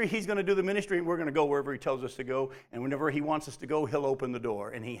ministry, he's going to do the ministry, and we're going to go wherever he tells us to go. And whenever he wants us to go, he'll open the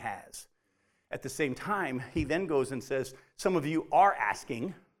door, and he has. At the same time, he then goes and says, some of you are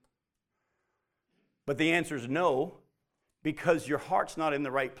asking, but the answer is no, because your heart's not in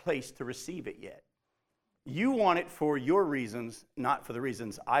the right place to receive it yet. You want it for your reasons, not for the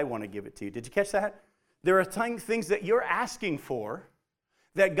reasons I want to give it to you. Did you catch that? There are things that you're asking for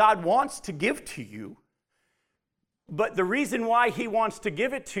that God wants to give to you, but the reason why he wants to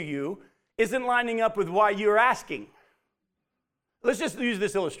give it to you isn't lining up with why you're asking. Let's just use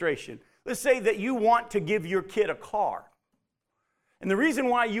this illustration. Let's say that you want to give your kid a car. And the reason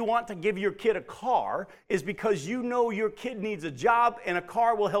why you want to give your kid a car is because you know your kid needs a job and a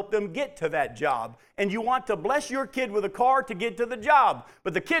car will help them get to that job. And you want to bless your kid with a car to get to the job.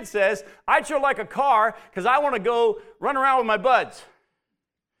 But the kid says, I'd sure like a car because I want to go run around with my buds.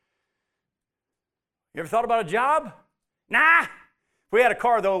 You ever thought about a job? Nah. If we had a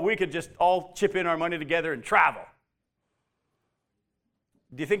car, though, we could just all chip in our money together and travel.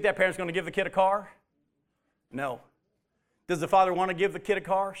 Do you think that parent's going to give the kid a car? No. Does the father want to give the kid a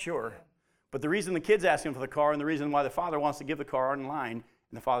car? Sure. But the reason the kid's asking for the car and the reason why the father wants to give the car are in line,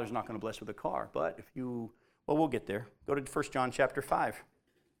 and the father's not going to bless with the car. But we'll get there. Go to 1 John chapter 5.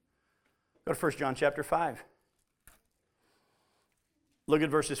 Go to 1 John chapter 5. Look at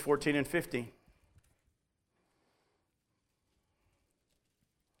verses 14 and 15.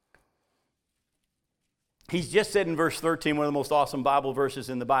 He's just said in verse 13, one of the most awesome Bible verses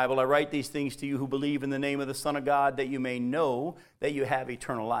in the Bible, I write these things to you who believe in the name of the Son of God, that you may know that you have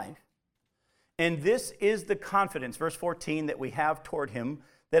eternal life. And this is the confidence, verse 14, that we have toward him,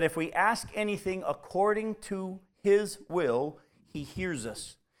 that if we ask anything according to his will, he hears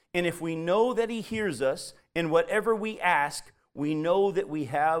us. And if we know that he hears us, in whatever we ask, we know that we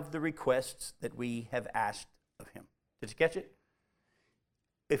have the requests that we have asked of him. Did you catch it?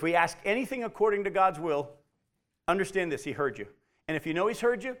 If we ask anything according to God's will, understand this, he heard you. And if you know he's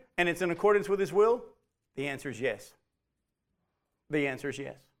heard you, and it's in accordance with his will, the answer is yes. The answer is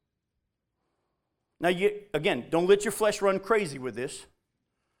yes. Now, again, don't let your flesh run crazy with this.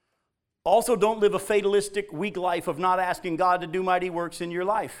 Also, don't live a fatalistic, weak life of not asking God to do mighty works in your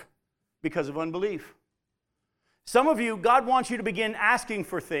life because of unbelief. Some of you, God wants you to begin asking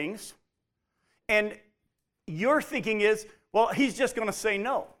for things, and your thinking is, well, he's just going to say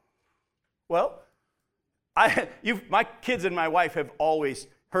no. Well, my kids and my wife have always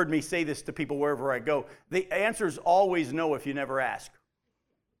heard me say this to people wherever I go. The answer is always no if you never ask.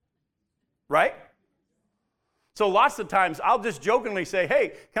 Right? So lots of times I'll just jokingly say,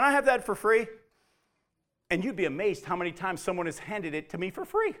 hey, can I have that for free? And you'd be amazed how many times someone has handed it to me for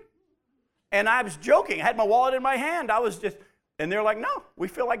free. And I was joking. I had my wallet in my hand. And they're like, no, we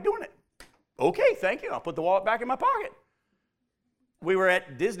feel like doing it. Okay, thank you. I'll put the wallet back in my pocket. We were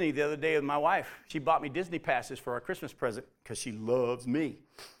at Disney the other day with my wife. She bought me Disney passes for our Christmas present because she loves me.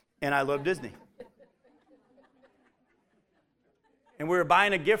 And I love Disney. And we were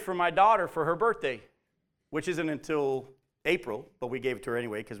buying a gift for my daughter for her birthday, which isn't until April, but we gave it to her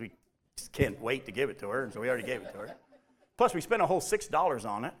anyway because we just can't wait to give it to her, and so we already gave it to her. Plus, we spent a whole $6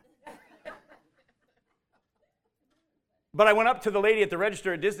 on it. But I went up to the lady at the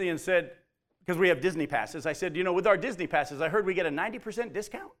register at Disney and said, because we have Disney passes, I said, with our Disney passes, I heard we get a 90%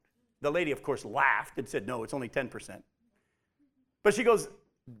 discount. The lady, of course, laughed and said, no, it's only 10%. But she goes,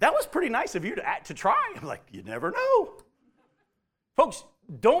 that was pretty nice of you to try. I'm like, you never know. Folks,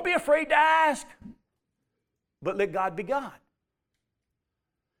 don't be afraid to ask, but let God be God.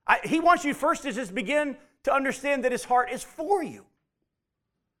 He wants you first to just begin to understand that his heart is for you.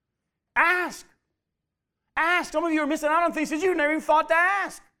 Ask. Ask. Some of you are missing out on things because you've never even thought to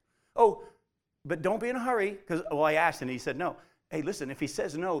ask. Oh, but don't be in a hurry because, I asked and he said no. Hey, listen, if he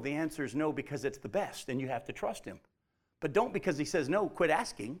says no, the answer is no because it's the best and you have to trust him. But don't because he says no, quit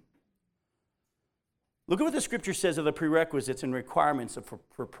asking. Look at what the scripture says of the prerequisites and requirements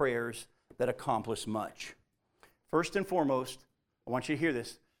for prayers that accomplish much. First and foremost, I want you to hear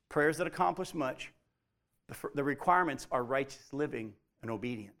this. Prayers that accomplish much, the requirements are righteous living and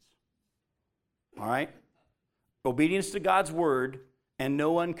obedience. All right? Obedience to God's word and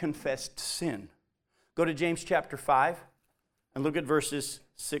no unconfessed sin. Go to James chapter 5 and look at verses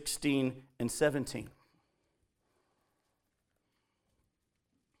 16 and 17.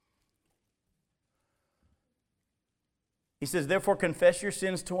 He says, therefore confess your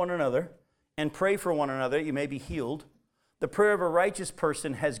sins to one another and pray for one another that you may be healed. The prayer of a righteous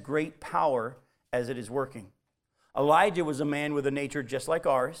person has great power as it is working. Elijah was a man with a nature just like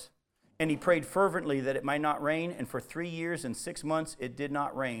ours, and he prayed fervently that it might not rain, and for 3 years and 6 months it did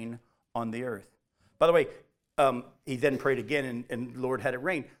not rain on the earth. By the way, he then prayed again, and the Lord had it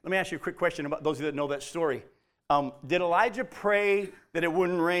rain. Let me ask you a quick question about those of you that know that story. Did Elijah pray that it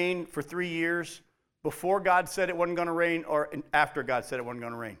wouldn't rain for 3 years before God said it wasn't going to rain, or after God said it wasn't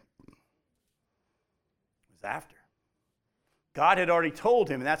going to rain? It was after. God had already told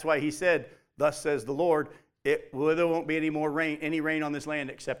him, and that's why he said, thus says the Lord, there won't be any rain on this land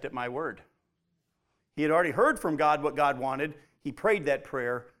except at my word. He had already heard from God what God wanted. He prayed that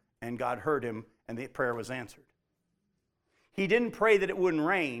prayer, and God heard him, and the prayer was answered. He didn't pray that it wouldn't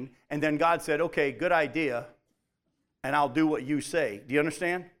rain, and then God said, okay, good idea, and I'll do what you say. Do you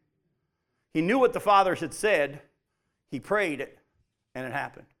understand? He knew what the Father had said. He prayed it, and it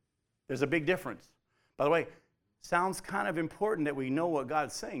happened. There's a big difference. By the way, sounds kind of important that we know what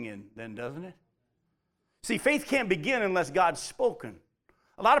God's saying then, doesn't it? See, faith can't begin unless God's spoken.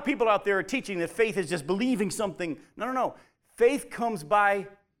 A lot of people out there are teaching that faith is just believing something. No. Faith comes by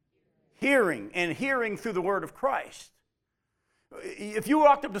hearing, and hearing through the word of Christ. If you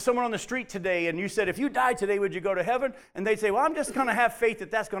walked up to someone on the street today and you said, if you died today, would you go to heaven? And they'd say, well, I'm just going to have faith that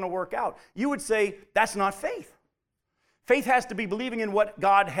that's going to work out. You would say, that's not faith. Faith has to be believing in what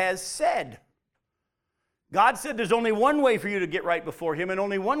God has said. God said there's only one way for you to get right before him and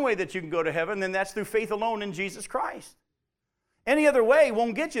only one way that you can go to heaven, and that's through faith alone in Jesus Christ. Any other way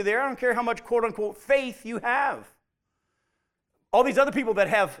won't get you there. I don't care how much quote-unquote faith you have. All these other people that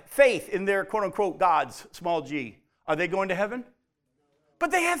have faith in their quote-unquote gods, small g, are they going to heaven?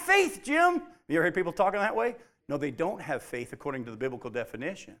 But they have faith, Jim. You ever heard people talking that way? No, they don't have faith according to the biblical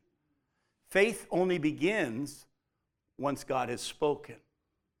definition. Faith only begins once God has spoken.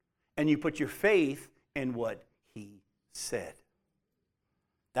 And you put your faith in what he said.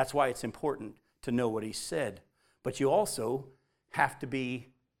 That's why it's important to know what he said. But you also have to be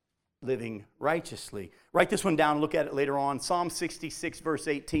living righteously. Write this one down, look at it later on. Psalm 66 verse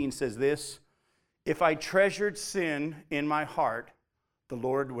 18 says this, if I treasured sin in my heart, the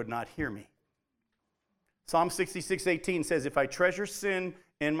Lord would not hear me. Psalm 66:18 says, if I treasure sin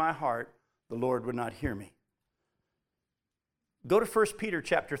in my heart, the Lord would not hear me. Go to 1 Peter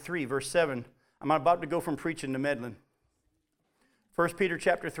chapter 3, verse 7. I'm about to go from preaching to meddling. 1 Peter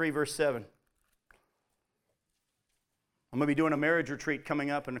chapter 3, verse 7. I'm going to be doing a marriage retreat coming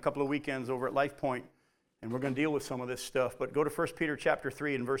up in a couple of weekends over at Life Point, and we're going to deal with some of this stuff. But go to 1 Peter chapter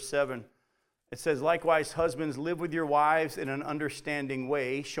 3 and verse 7. It says, likewise, husbands, live with your wives in an understanding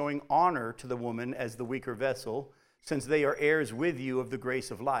way, showing honor to the woman as the weaker vessel, since they are heirs with you of the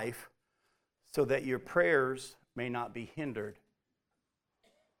grace of life, so that your prayers may not be hindered.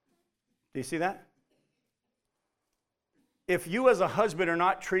 Do you see that? If you as a husband are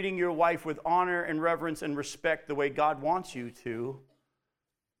not treating your wife with honor and reverence and respect the way God wants you to,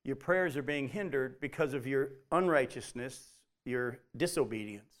 your prayers are being hindered because of your unrighteousness, your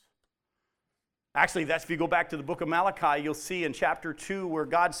disobedience. Actually, that's if you go back to the book of Malachi, you'll see in chapter 2 where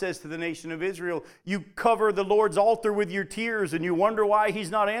God says to the nation of Israel, you cover the Lord's altar with your tears and you wonder why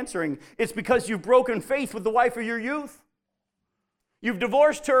he's not answering. It's because you've broken faith with the wife of your youth. You've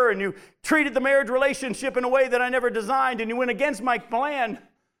divorced her and you treated the marriage relationship in a way that I never designed and you went against my plan.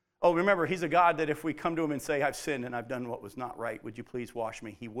 Oh, remember, he's a God that if we come to him and say, I've sinned and I've done what was not right, would you please wash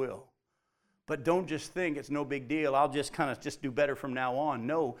me? He will. But don't just think it's no big deal. I'll just kind of just do better from now on.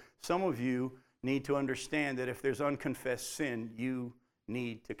 No, some of you need to understand that if there's unconfessed sin, you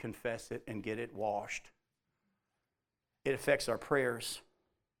need to confess it and get it washed. It affects our prayers.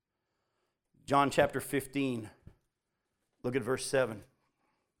 John chapter 15, look at verse 7.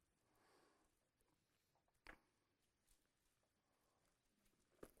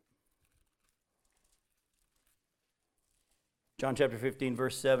 John chapter 15,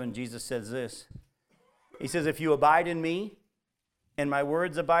 verse 7, Jesus says this. He says, if you abide in me and my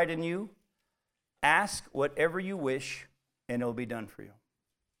words abide in you, ask whatever you wish, and it will be done for you.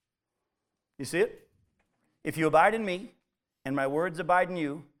 You see it? If you abide in me, and my words abide in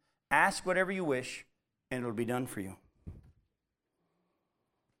you, ask whatever you wish, and it will be done for you.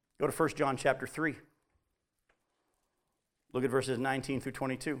 Go to 1 John chapter 3. Look at verses 19 through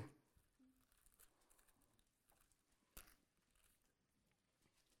 22.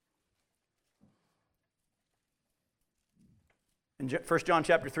 In 1 John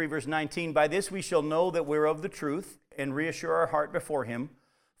chapter 3, verse 19, by this we shall know that we're of the truth and reassure our heart before him.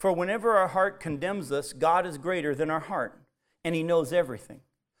 For whenever our heart condemns us, God is greater than our heart, and he knows everything.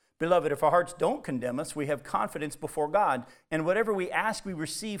 Beloved, if our hearts don't condemn us, we have confidence before God, and whatever we ask, we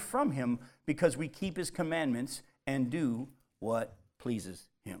receive from him because we keep his commandments and do what pleases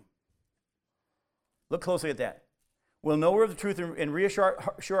him. Look closely at that. We'll know we're of the truth and reassure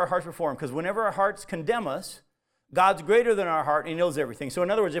our hearts before him, because whenever our hearts condemn us, God's greater than our heart, and he knows everything. So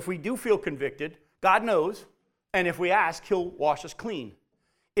in other words, if we do feel convicted, God knows, and if we ask, he'll wash us clean.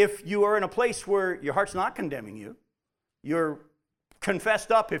 If you are in a place where your heart's not condemning you, you're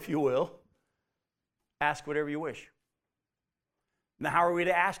confessed up, if you will, ask whatever you wish. Now, how are we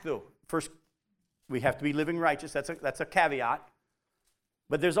to ask, though? First, we have to be living righteous. That's a caveat.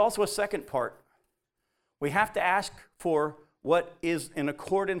 But there's also a second part. We have to ask for what is in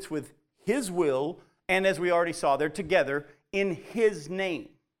accordance with his will. And as we already saw, they're together in his name.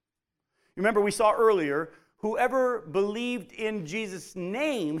 Remember, we saw earlier, whoever believed in Jesus'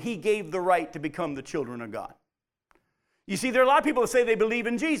 name, he gave the right to become the children of God. You see, there are a lot of people that say they believe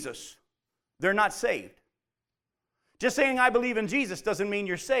in Jesus. They're not saved. Just saying I believe in Jesus doesn't mean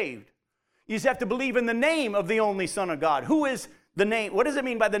you're saved. You just have to believe in the name of the only Son of God. Who is the name? What does it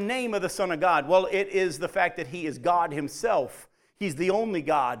mean by the name of the Son of God? Well, it is the fact that he is God himself. He's the only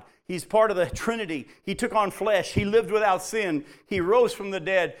God. He's part of the Trinity. He took on flesh. He lived without sin. He rose from the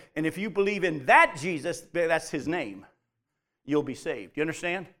dead. And if you believe in that Jesus, that's his name, you'll be saved. You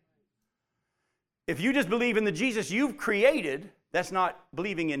understand? If you just believe in the Jesus you've created, that's not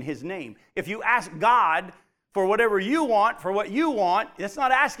believing in his name. If you ask God for whatever you want, for what you want, that's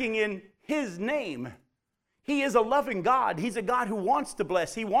not asking in his name. He is a loving God. He's a God who wants to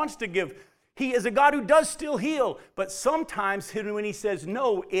bless. He wants to give. He is a God who does still heal, but sometimes when he says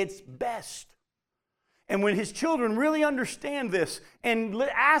no, it's best. And when his children really understand this and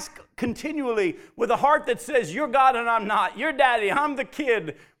ask continually with a heart that says, you're God and I'm not, you're daddy, I'm the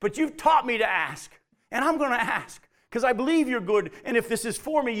kid, but you've taught me to ask, and I'm going to ask because I believe you're good, and if this is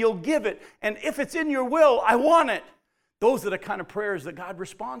for me, you'll give it, and if it's in your will, I want it. Those are the kind of prayers that God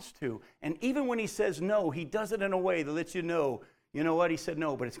responds to. And even when he says no, he does it in a way that lets you know what, he said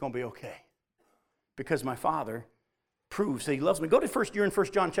no, but it's going to be okay. Because my Father proves that he loves me. You're in 1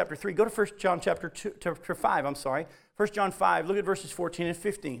 John chapter 3. Go to 1 John chapter 5, 1 John 5, look at verses 14 and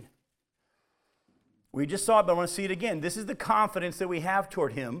 15. We just saw it, but I want to see it again. This is the confidence that we have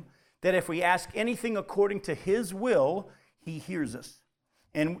toward him, that if we ask anything according to his will, he hears us.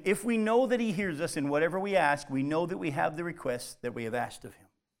 And if we know that he hears us in whatever we ask, we know that we have the requests that we have asked of him.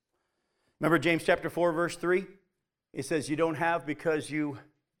 Remember James chapter 4, verse 3? He says you don't have because you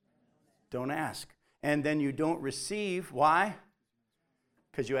don't ask. And then you don't receive. Why?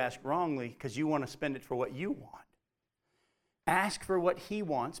 Because you ask wrongly, because you want to spend it for what you want. Ask for what he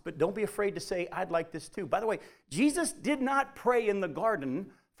wants, but don't be afraid to say, I'd like this too. By the way, Jesus did not pray in the garden,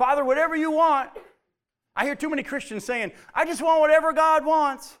 Father, whatever you want. I hear too many Christians saying, I just want whatever God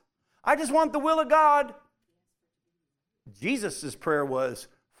wants. I just want the will of God. Jesus' prayer was,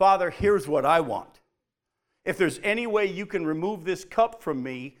 Father, here's what I want. If there's any way you can remove this cup from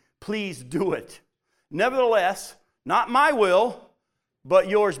me, please do it. Nevertheless, not my will, but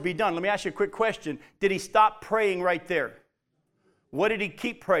yours be done. Let me ask you a quick question. Did he stop praying right there? What did he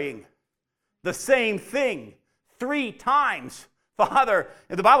keep praying? The same thing 3 times. Father,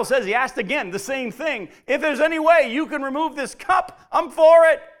 and the Bible says he asked again the same thing. If there's any way you can remove this cup, I'm for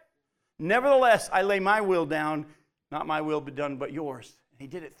it. Nevertheless, I lay my will down, not my will be done, but yours. He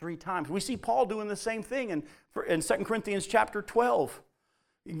did it 3 times. We see Paul doing the same thing in 2 Corinthians chapter 12.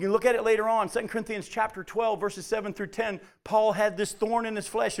 You can look at it later on. 2 Corinthians chapter 12, verses 7 through 10. Paul had this thorn in his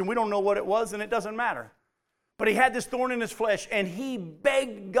flesh, and we don't know what it was, and it doesn't matter. But he had this thorn in his flesh, and he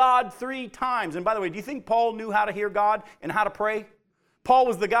begged God 3 times. And by the way, do you think Paul knew how to hear God and how to pray? Paul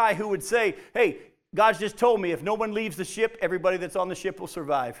was the guy who would say, hey, God's just told me if no one leaves the ship, everybody that's on the ship will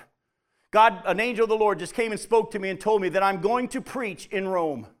survive. God, an angel of the Lord just came and spoke to me and told me that I'm going to preach in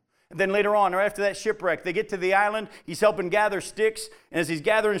Rome. And then later on, or after that shipwreck, they get to the island. He's helping gather sticks. And as he's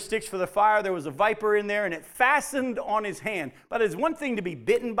gathering sticks for the fire, there was a viper in there, and it fastened on his hand. But it's one thing to be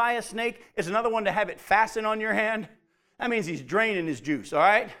bitten by a snake. It's another one to have it fasten on your hand. That means he's draining his juice, all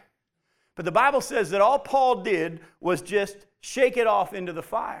right? But the Bible says that all Paul did was just shake it off into the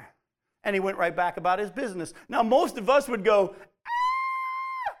fire. And he went right back about his business. Now, most of us would go,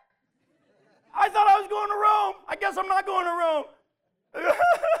 I thought I was going to Rome. I guess I'm not going to Rome.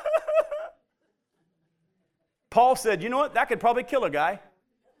 Paul said, you know what? That could probably kill a guy.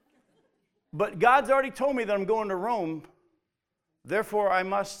 But God's already told me that I'm going to Rome. Therefore, I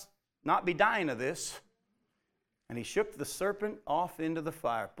must not be dying of this. And he shook the serpent off into the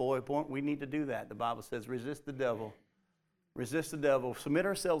fire. Boy, we need to do that. The Bible says, resist the devil. Resist the devil. Submit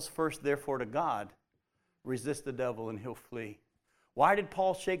ourselves first, therefore, to God. Resist the devil and he'll flee. Why did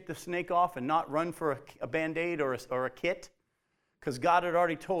Paul shake the snake off and not run for a Band-Aid or a kit? Because God had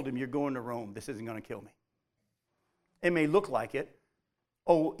already told him, you're going to Rome. This isn't going to kill me. It may look like it.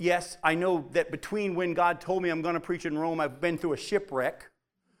 Oh, yes, I know that between when God told me I'm going to preach in Rome, I've been through a shipwreck,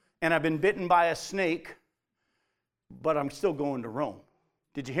 and I've been bitten by a snake, but I'm still going to Rome.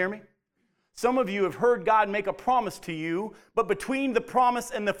 Did you hear me? Some of you have heard God make a promise to you, but between the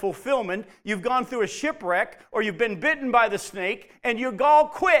promise and the fulfillment, you've gone through a shipwreck, or you've been bitten by the snake, and you all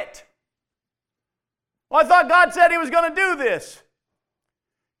quit. Well, I thought God said he was going to do this.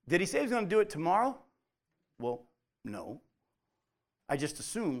 Did he say he was going to do it tomorrow? Well, no. I just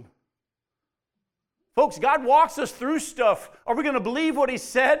assumed. Folks, God walks us through stuff. Are we going to believe what he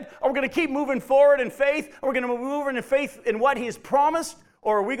said? Are we going to keep moving forward in faith? Are we going to move forward in faith in what he has promised?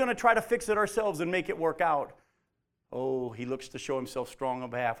 Or are we going to try to fix it ourselves and make it work out? Oh, he looks to show himself strong on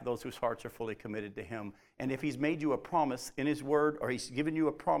behalf of those whose hearts are fully committed to him. And if he's made you a promise in his word, or he's given you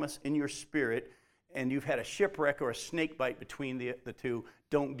a promise in your spirit, and you've had a shipwreck or a snake bite between the two,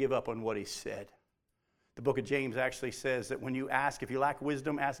 don't give up on what he said. The book of James actually says that when you ask, if you lack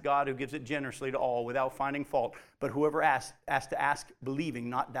wisdom, ask God who gives it generously to all without finding fault. But whoever asks to ask believing,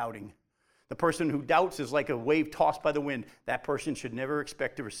 not doubting. The person who doubts is like a wave tossed by the wind. That person should never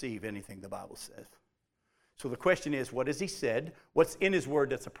expect to receive anything, the Bible says. So the question is, what has he said? What's in his word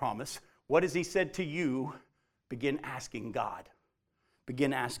that's a promise? What has he said to you? Begin asking God.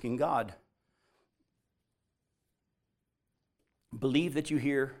 Begin asking God. Believe that you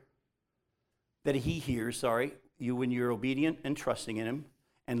hear, that he hears, you when you're obedient and trusting in him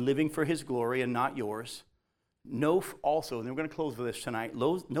and living for his glory and not yours. Know also, and we're going to close with this tonight,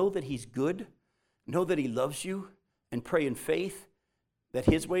 know that he's good, know that he loves you, and pray in faith that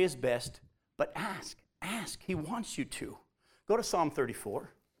his way is best, but ask. He wants you to. Go to Psalm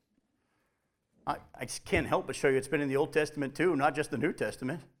 34. I just can't help but show you it's been in the Old Testament too, not just the New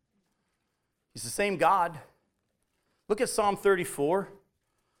Testament. He's the same God. Look at Psalm 34.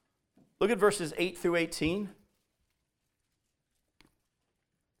 Look at verses 8 through 18.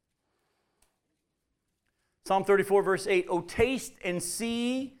 Psalm 34, verse 8. Oh, taste and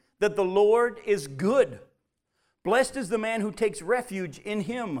see that the Lord is good. Blessed is the man who takes refuge in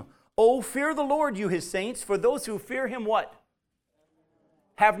him. Oh, fear the Lord, you his saints, for those who fear him what?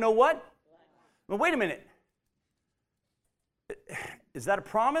 Have no what? Well, wait a minute. Is that a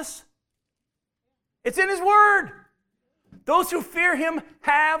promise? It's in his word. Those who fear him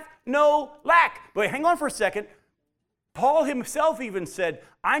have no lack. But hang on for a second. Paul himself even said,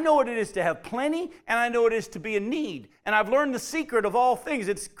 I know what it is to have plenty, and I know what it is to be in need. And I've learned the secret of all things.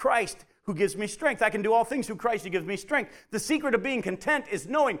 It's Christ who gives me strength. I can do all things through Christ who gives me strength. The secret of being content is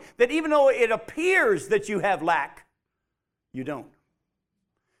knowing that even though it appears that you have lack, you don't.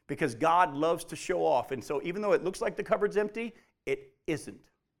 Because God loves to show off. And so even though it looks like the cupboard's empty, it isn't.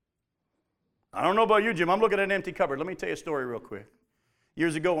 I don't know about you, Jim. I'm looking at an empty cupboard. Let me tell you a story real quick.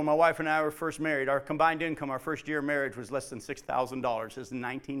 Years ago, when my wife and I were first married, our combined income, our first year of marriage, was less than $6,000. This is in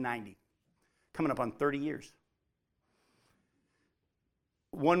 1990. Coming up on 30 years.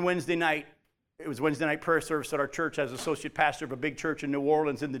 One Wednesday night, it was Wednesday night prayer service at our church as associate pastor of a big church in New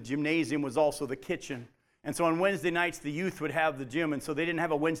Orleans, and the gymnasium was also the kitchen. And so on Wednesday nights, the youth would have the gym, and so they didn't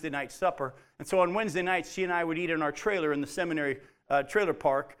have a Wednesday night supper. And so on Wednesday nights, she and I would eat in our trailer in the seminary trailer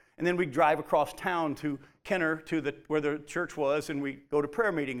park, and then we'd drive across town to Kenner, to where the church was, and we'd go to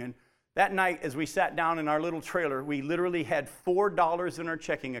prayer meeting. And that night, as we sat down in our little trailer, we literally had $4 in our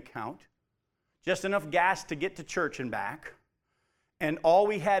checking account, just enough gas to get to church and back. And all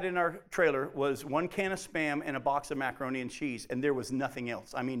we had in our trailer was one can of Spam and a box of macaroni and cheese, and there was nothing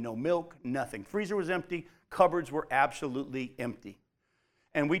else. I mean, no milk, nothing. Freezer was empty. Cupboards were absolutely empty.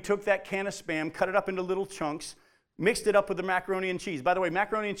 And we took that can of Spam, cut it up into little chunks, mixed it up with the macaroni and cheese. By the way,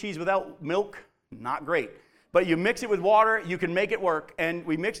 macaroni and cheese without milk, not great. But you mix it with water, you can make it work. And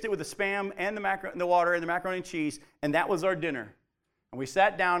we mixed it with the Spam and the water and the macaroni and cheese, and that was our dinner. And we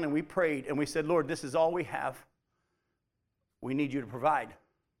sat down and we prayed, and we said, Lord, this is all we have. We need you to provide.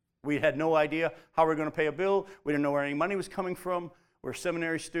 We had no idea how we were going to pay a bill. We didn't know where any money was coming from. We're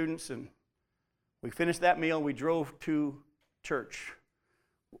seminary students, and we finished that meal. We drove to church.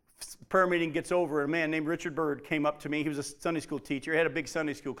 Prayer meeting gets over, and a man named Richard Bird came up to me. He was a Sunday school teacher. He had a big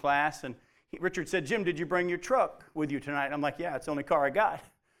Sunday school class, and Richard said, Jim, did you bring your truck with you tonight? I'm like, yeah, it's the only car I got.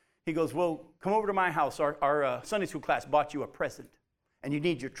 He goes, well, come over to my house. Our Sunday school class bought you a present, and you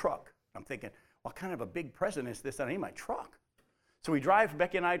need your truck. I'm thinking, what kind of a big present is this? I need my truck. So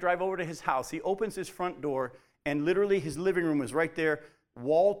Becky and I drive over to his house. He opens his front door, and literally his living room was right there.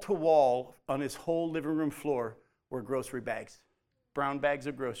 Wall to wall on his whole living room floor were grocery bags, brown bags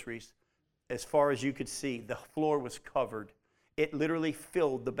of groceries. As far as you could see, the floor was covered. It literally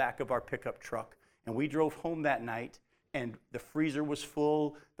filled the back of our pickup truck. And we drove home that night, and the freezer was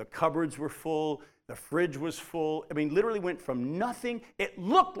full, the cupboards were full, the fridge was full. I mean, literally went from nothing. It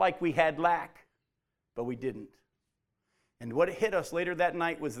looked like we had lack, but we didn't. And what hit us later that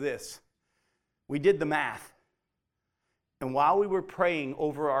night was this. We did the math. And while we were praying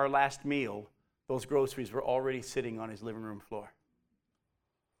over our last meal, those groceries were already sitting on his living room floor.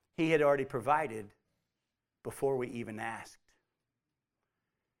 He had already provided before we even asked.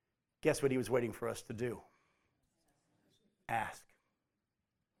 Guess what he was waiting for us to do? Ask.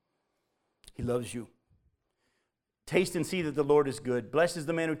 He loves you. Taste and see that the Lord is good. Blessed is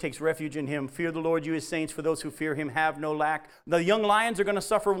the man who takes refuge in him. Fear the Lord, you his saints, for those who fear him have no lack. The young lions are going to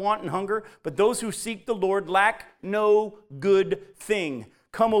suffer want and hunger, but those who seek the Lord lack no good thing.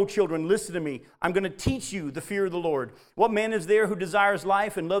 Come, O children, listen to me. I'm going to teach you the fear of the Lord. What man is there who desires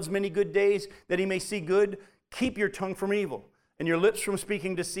life and loves many good days, that he may see good? Keep your tongue from evil and your lips from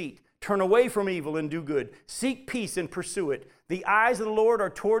speaking deceit. Turn away from evil and do good. Seek peace and pursue it. The eyes of the Lord are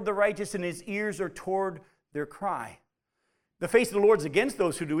toward the righteous, and his ears are toward their cry. The face of the Lord is against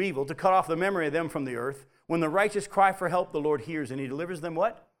those who do evil, to cut off the memory of them from the earth. When the righteous cry for help, the Lord hears, and he delivers them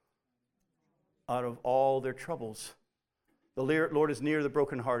what? Out of all their troubles. The Lord is near the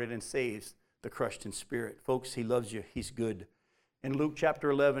brokenhearted and saves the crushed in spirit. Folks, he loves you. He's good. In Luke chapter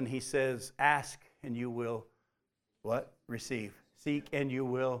 11, he says, ask and you will what? Receive. Seek and you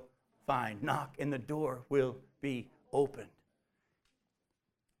will find. Knock and the door will be opened.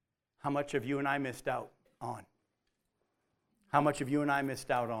 How much have you and I missed out on? How much have you and I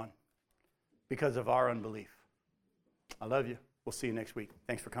missed out on because of our unbelief? I love you. We'll see you next week.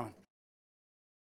 Thanks for coming.